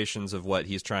interpretations of what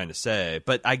he's trying to say.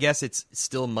 But I guess it's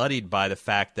still muddied by the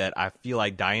fact that I feel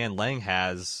like Diane Lang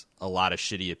has a lot of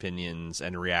shitty opinions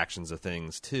and reactions of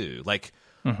things too. Like,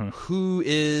 who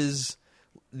is,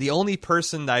 the only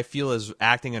person that I feel is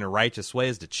acting in a righteous way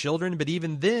is the children. But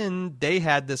even then, they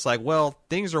had this like, well,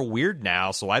 things are weird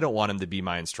now, so I don't want him to be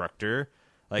my instructor.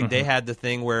 Like, they had the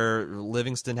thing where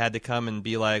Livingston had to come and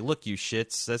be like, look, you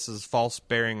shits, this is false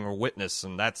bearing or witness,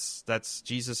 and that's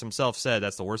Jesus himself said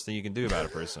that's the worst thing you can do about a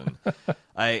person.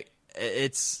 When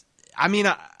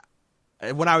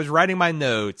I was writing my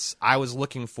notes, I was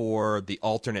looking for the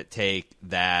alternate take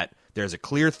that there's a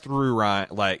clear through line,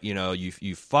 like, you know,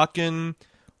 you fucking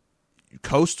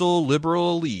coastal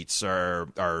liberal elites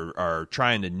are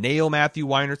trying to nail Matthew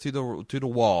Weiner to the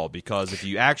wall, because if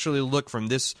you actually look from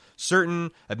this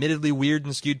certain admittedly weird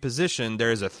and skewed position,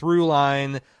 there is a through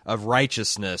line of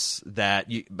righteousness but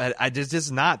it's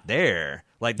just not there.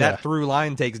 Like, that through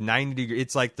line takes 90 degrees.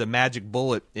 It's like the magic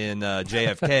bullet in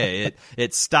JFK.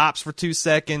 It stops for 2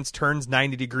 seconds, turns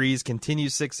 90 degrees,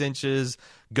 continues 6 inches,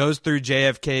 goes through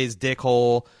JFK's dick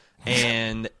hole,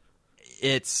 and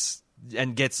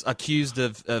gets accused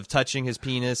of touching his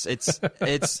penis.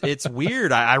 It's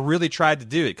weird. I really tried to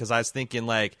do it because I was thinking,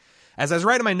 like, as I was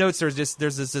writing my notes, there's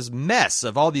this mess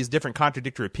of all these different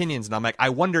contradictory opinions, and I'm like, I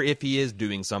wonder if he is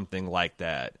doing something like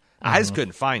that. I just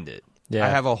couldn't find it. Yeah. I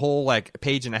have a whole like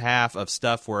page and a half of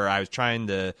stuff where I was trying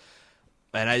to,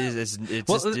 and it just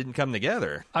didn't come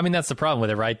together. I mean, that's the problem with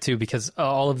it, right? Too, because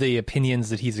all of the opinions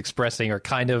that he's expressing are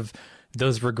kind of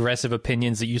those regressive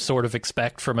opinions that you sort of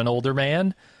expect from an older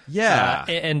man. Yeah.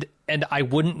 And I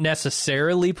wouldn't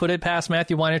necessarily put it past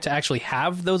Matthew Weiner to actually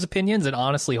have those opinions and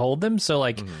honestly hold them. So,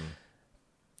 like,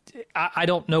 I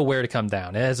don't know where to come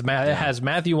down. Has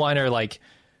Matthew Weiner, like,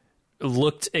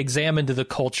 examined the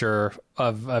culture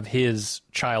of his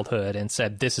childhood and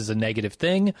said this is a negative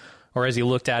thing? Or has he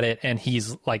looked at it and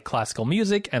he's like classical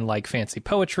music and like fancy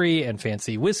poetry and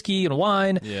fancy whiskey and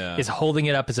wine is holding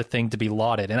it up as a thing to be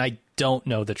lauded? And I don't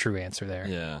know the true answer there.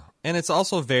 Yeah. And it's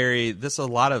also a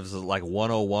lot of like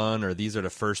 101, or these are the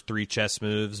first 3 chess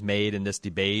moves made in this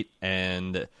debate.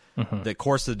 And the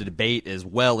course of the debate is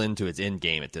well into its end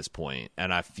game at this point.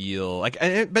 And I feel like,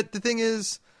 but the thing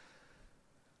is,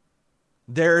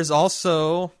 there's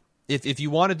also, if you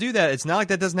want to do that, it's not like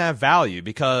that doesn't have value,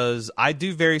 because I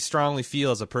do very strongly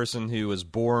feel, as a person who was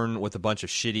born with a bunch of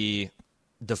shitty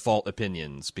default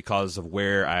opinions because of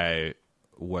where I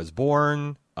was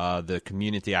born, the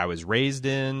community I was raised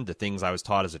in, the things I was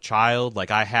taught as a child. Like,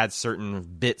 I had certain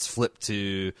bits flipped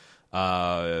to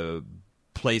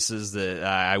places that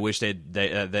I wish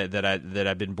that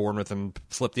I'd been born with them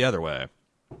flipped the other way.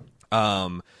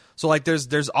 So, like,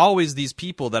 there's always these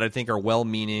people that I think are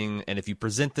well-meaning, and if you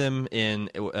present them in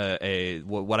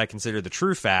what I consider the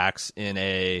true facts in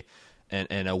a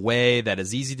way that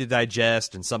is easy to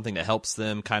digest and something that helps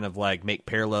them kind of like make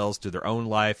parallels to their own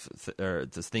life, or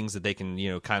the things that they can,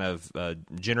 you know, kind of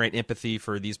generate empathy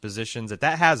for these positions,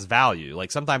 that has value.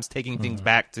 Like, sometimes taking things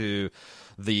back to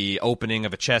the opening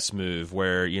of a chess move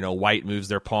where, you know, white moves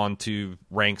their pawn 2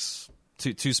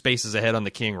 spaces ahead on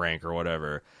the king rank or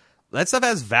whatever. That stuff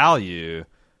has value,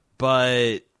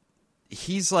 but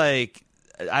he's like,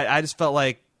 I just felt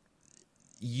like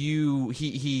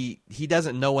he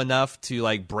doesn't know enough to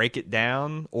like break it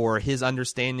down, or his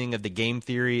understanding of the game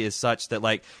theory is such that,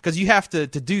 like, because you have to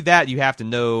do that, you have to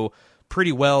know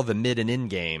pretty well the mid and end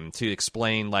game to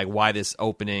explain like why this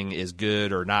opening is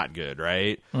good or not good,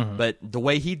 right? But the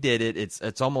way he did it,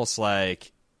 it's almost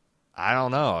like, I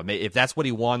don't know. I mean, if that's what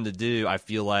he wanted to do, I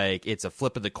feel like it's a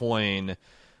flip of the coin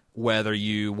whether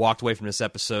you walked away from this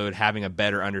episode having a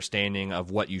better understanding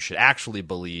of what you should actually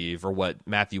believe, or what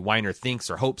Matthew Weiner thinks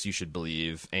or hopes you should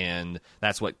believe, and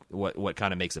that's what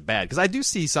kind of makes it bad. Because I do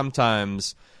see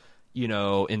sometimes, you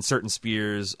know, in certain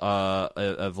spheres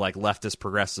of like leftist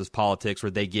progressive politics,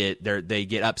 where they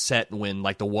get upset when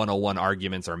like the 101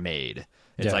 arguments are made.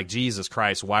 It's like, Jesus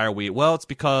Christ, why are we? Well, it's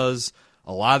because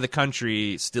a lot of the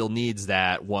country still needs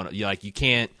that one. Like, you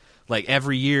can't. Like,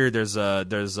 every year there's a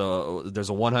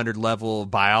 100 level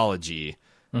of biology,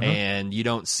 and you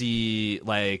don't see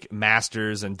like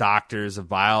masters and doctors of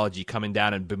biology coming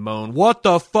down and bemoan, what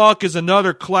the fuck is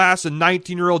another class of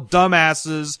 19-year-old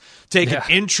dumbasses taking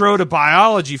intro to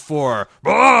biology for?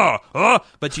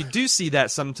 But you do see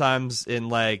that sometimes in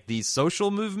like these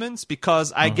social movements,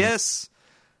 because I guess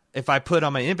if I put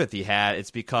on my empathy hat,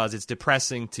 it's because it's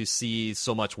depressing to see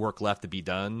so much work left to be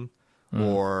done.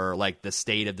 Or like the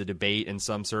state of the debate in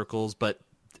some circles, but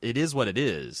it is what it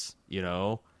is. You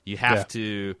know, you have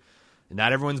to.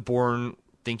 Not everyone's born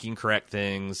thinking correct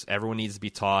things. Everyone needs to be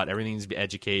taught. Everything needs to be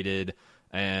educated.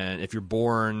 And if you're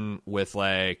born with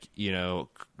like, you know,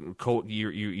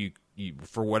 you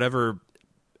for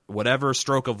whatever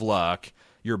stroke of luck,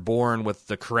 you're born with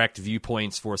the correct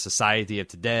viewpoints for society of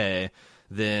today,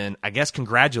 then I guess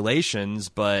congratulations.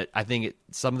 But I think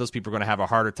some of those people are going to have a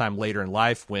harder time later in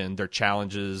life when their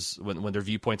challenges, when their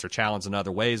viewpoints are challenged in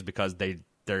other ways, because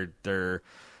they're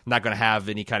not going to have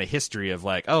any kind of history of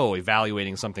like,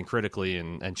 evaluating something critically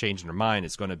and changing their mind.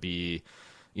 It's going to be,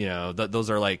 those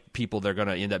are like people that are going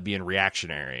to end up being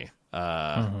reactionary.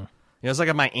 It's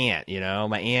like my aunt.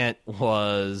 My aunt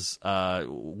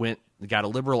got a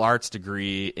liberal arts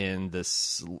degree in the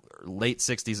late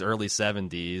 60s, early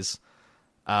 70s.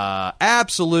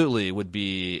 Absolutely would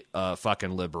be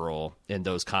fucking liberal in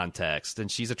those contexts,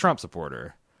 and she's a Trump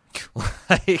supporter.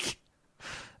 Like,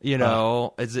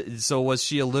 so was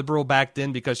she a liberal back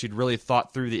then because she'd really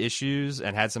thought through the issues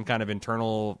and had some kind of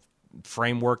internal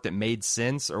framework that made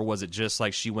sense, or was it just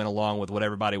like she went along with what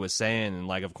everybody was saying and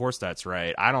like, of course that's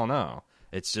right? I don't know.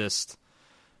 It's just,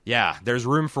 there's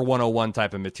room for 101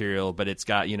 type of material, but it's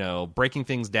got, breaking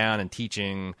things down and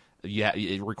teaching.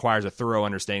 It requires a thorough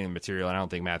understanding of the material, and I don't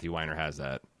think Matthew Weiner has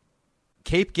that.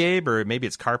 Cape Gabe, or maybe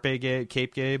it's Carpe Gabe,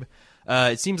 Cape Gabe.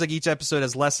 It seems like each episode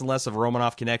has less and less of a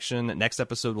Romanoff connection. Next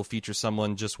episode will feature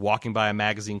someone just walking by a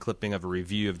magazine clipping of a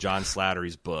review of John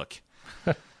Slattery's book.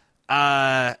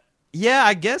 I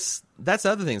guess that's the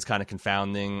other thing that's kind of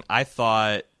confounding. I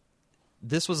thought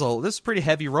this was pretty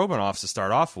heavy Romanoffs to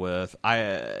start off with.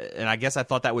 I guess I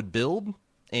thought that would build,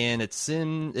 and it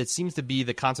seems to be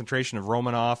the concentration of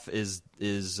Romanoff is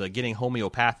getting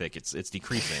homeopathic. It's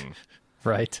decreasing.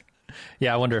 Right.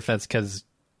 Yeah, I wonder if that's because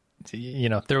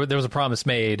there was a promise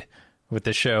made with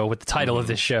this show, with the title of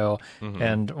this show,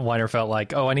 and Weiner felt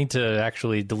like, I need to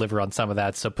actually deliver on some of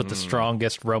that, so put the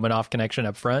strongest Romanoff connection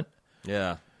up front.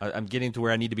 Yeah. I'm getting to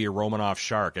where I need to be a Romanoff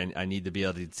shark. I need to be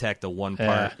able to detect the one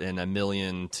part in a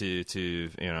million to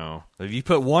if you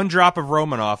put one drop of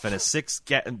Romanoff in a 6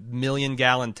 million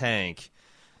gallon tank,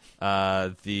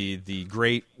 the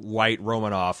great white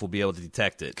Romanoff will be able to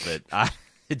detect it. But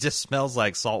it just smells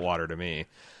like salt water to me.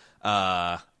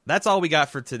 That's all we got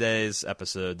for today's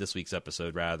episode, this week's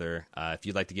episode, rather. If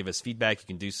you'd like to give us feedback, you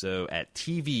can do so at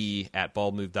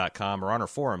tv@baldmove.com or on our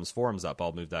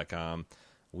forums.baldmove.com.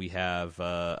 We have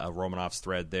a Romanoff's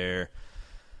thread there.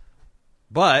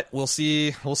 But we'll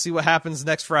see what happens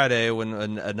next Friday when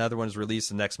another one's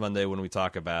released, and next Monday when we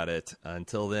talk about it.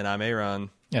 Until then, I'm Aaron.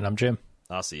 And I'm Jim.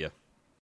 I'll see you.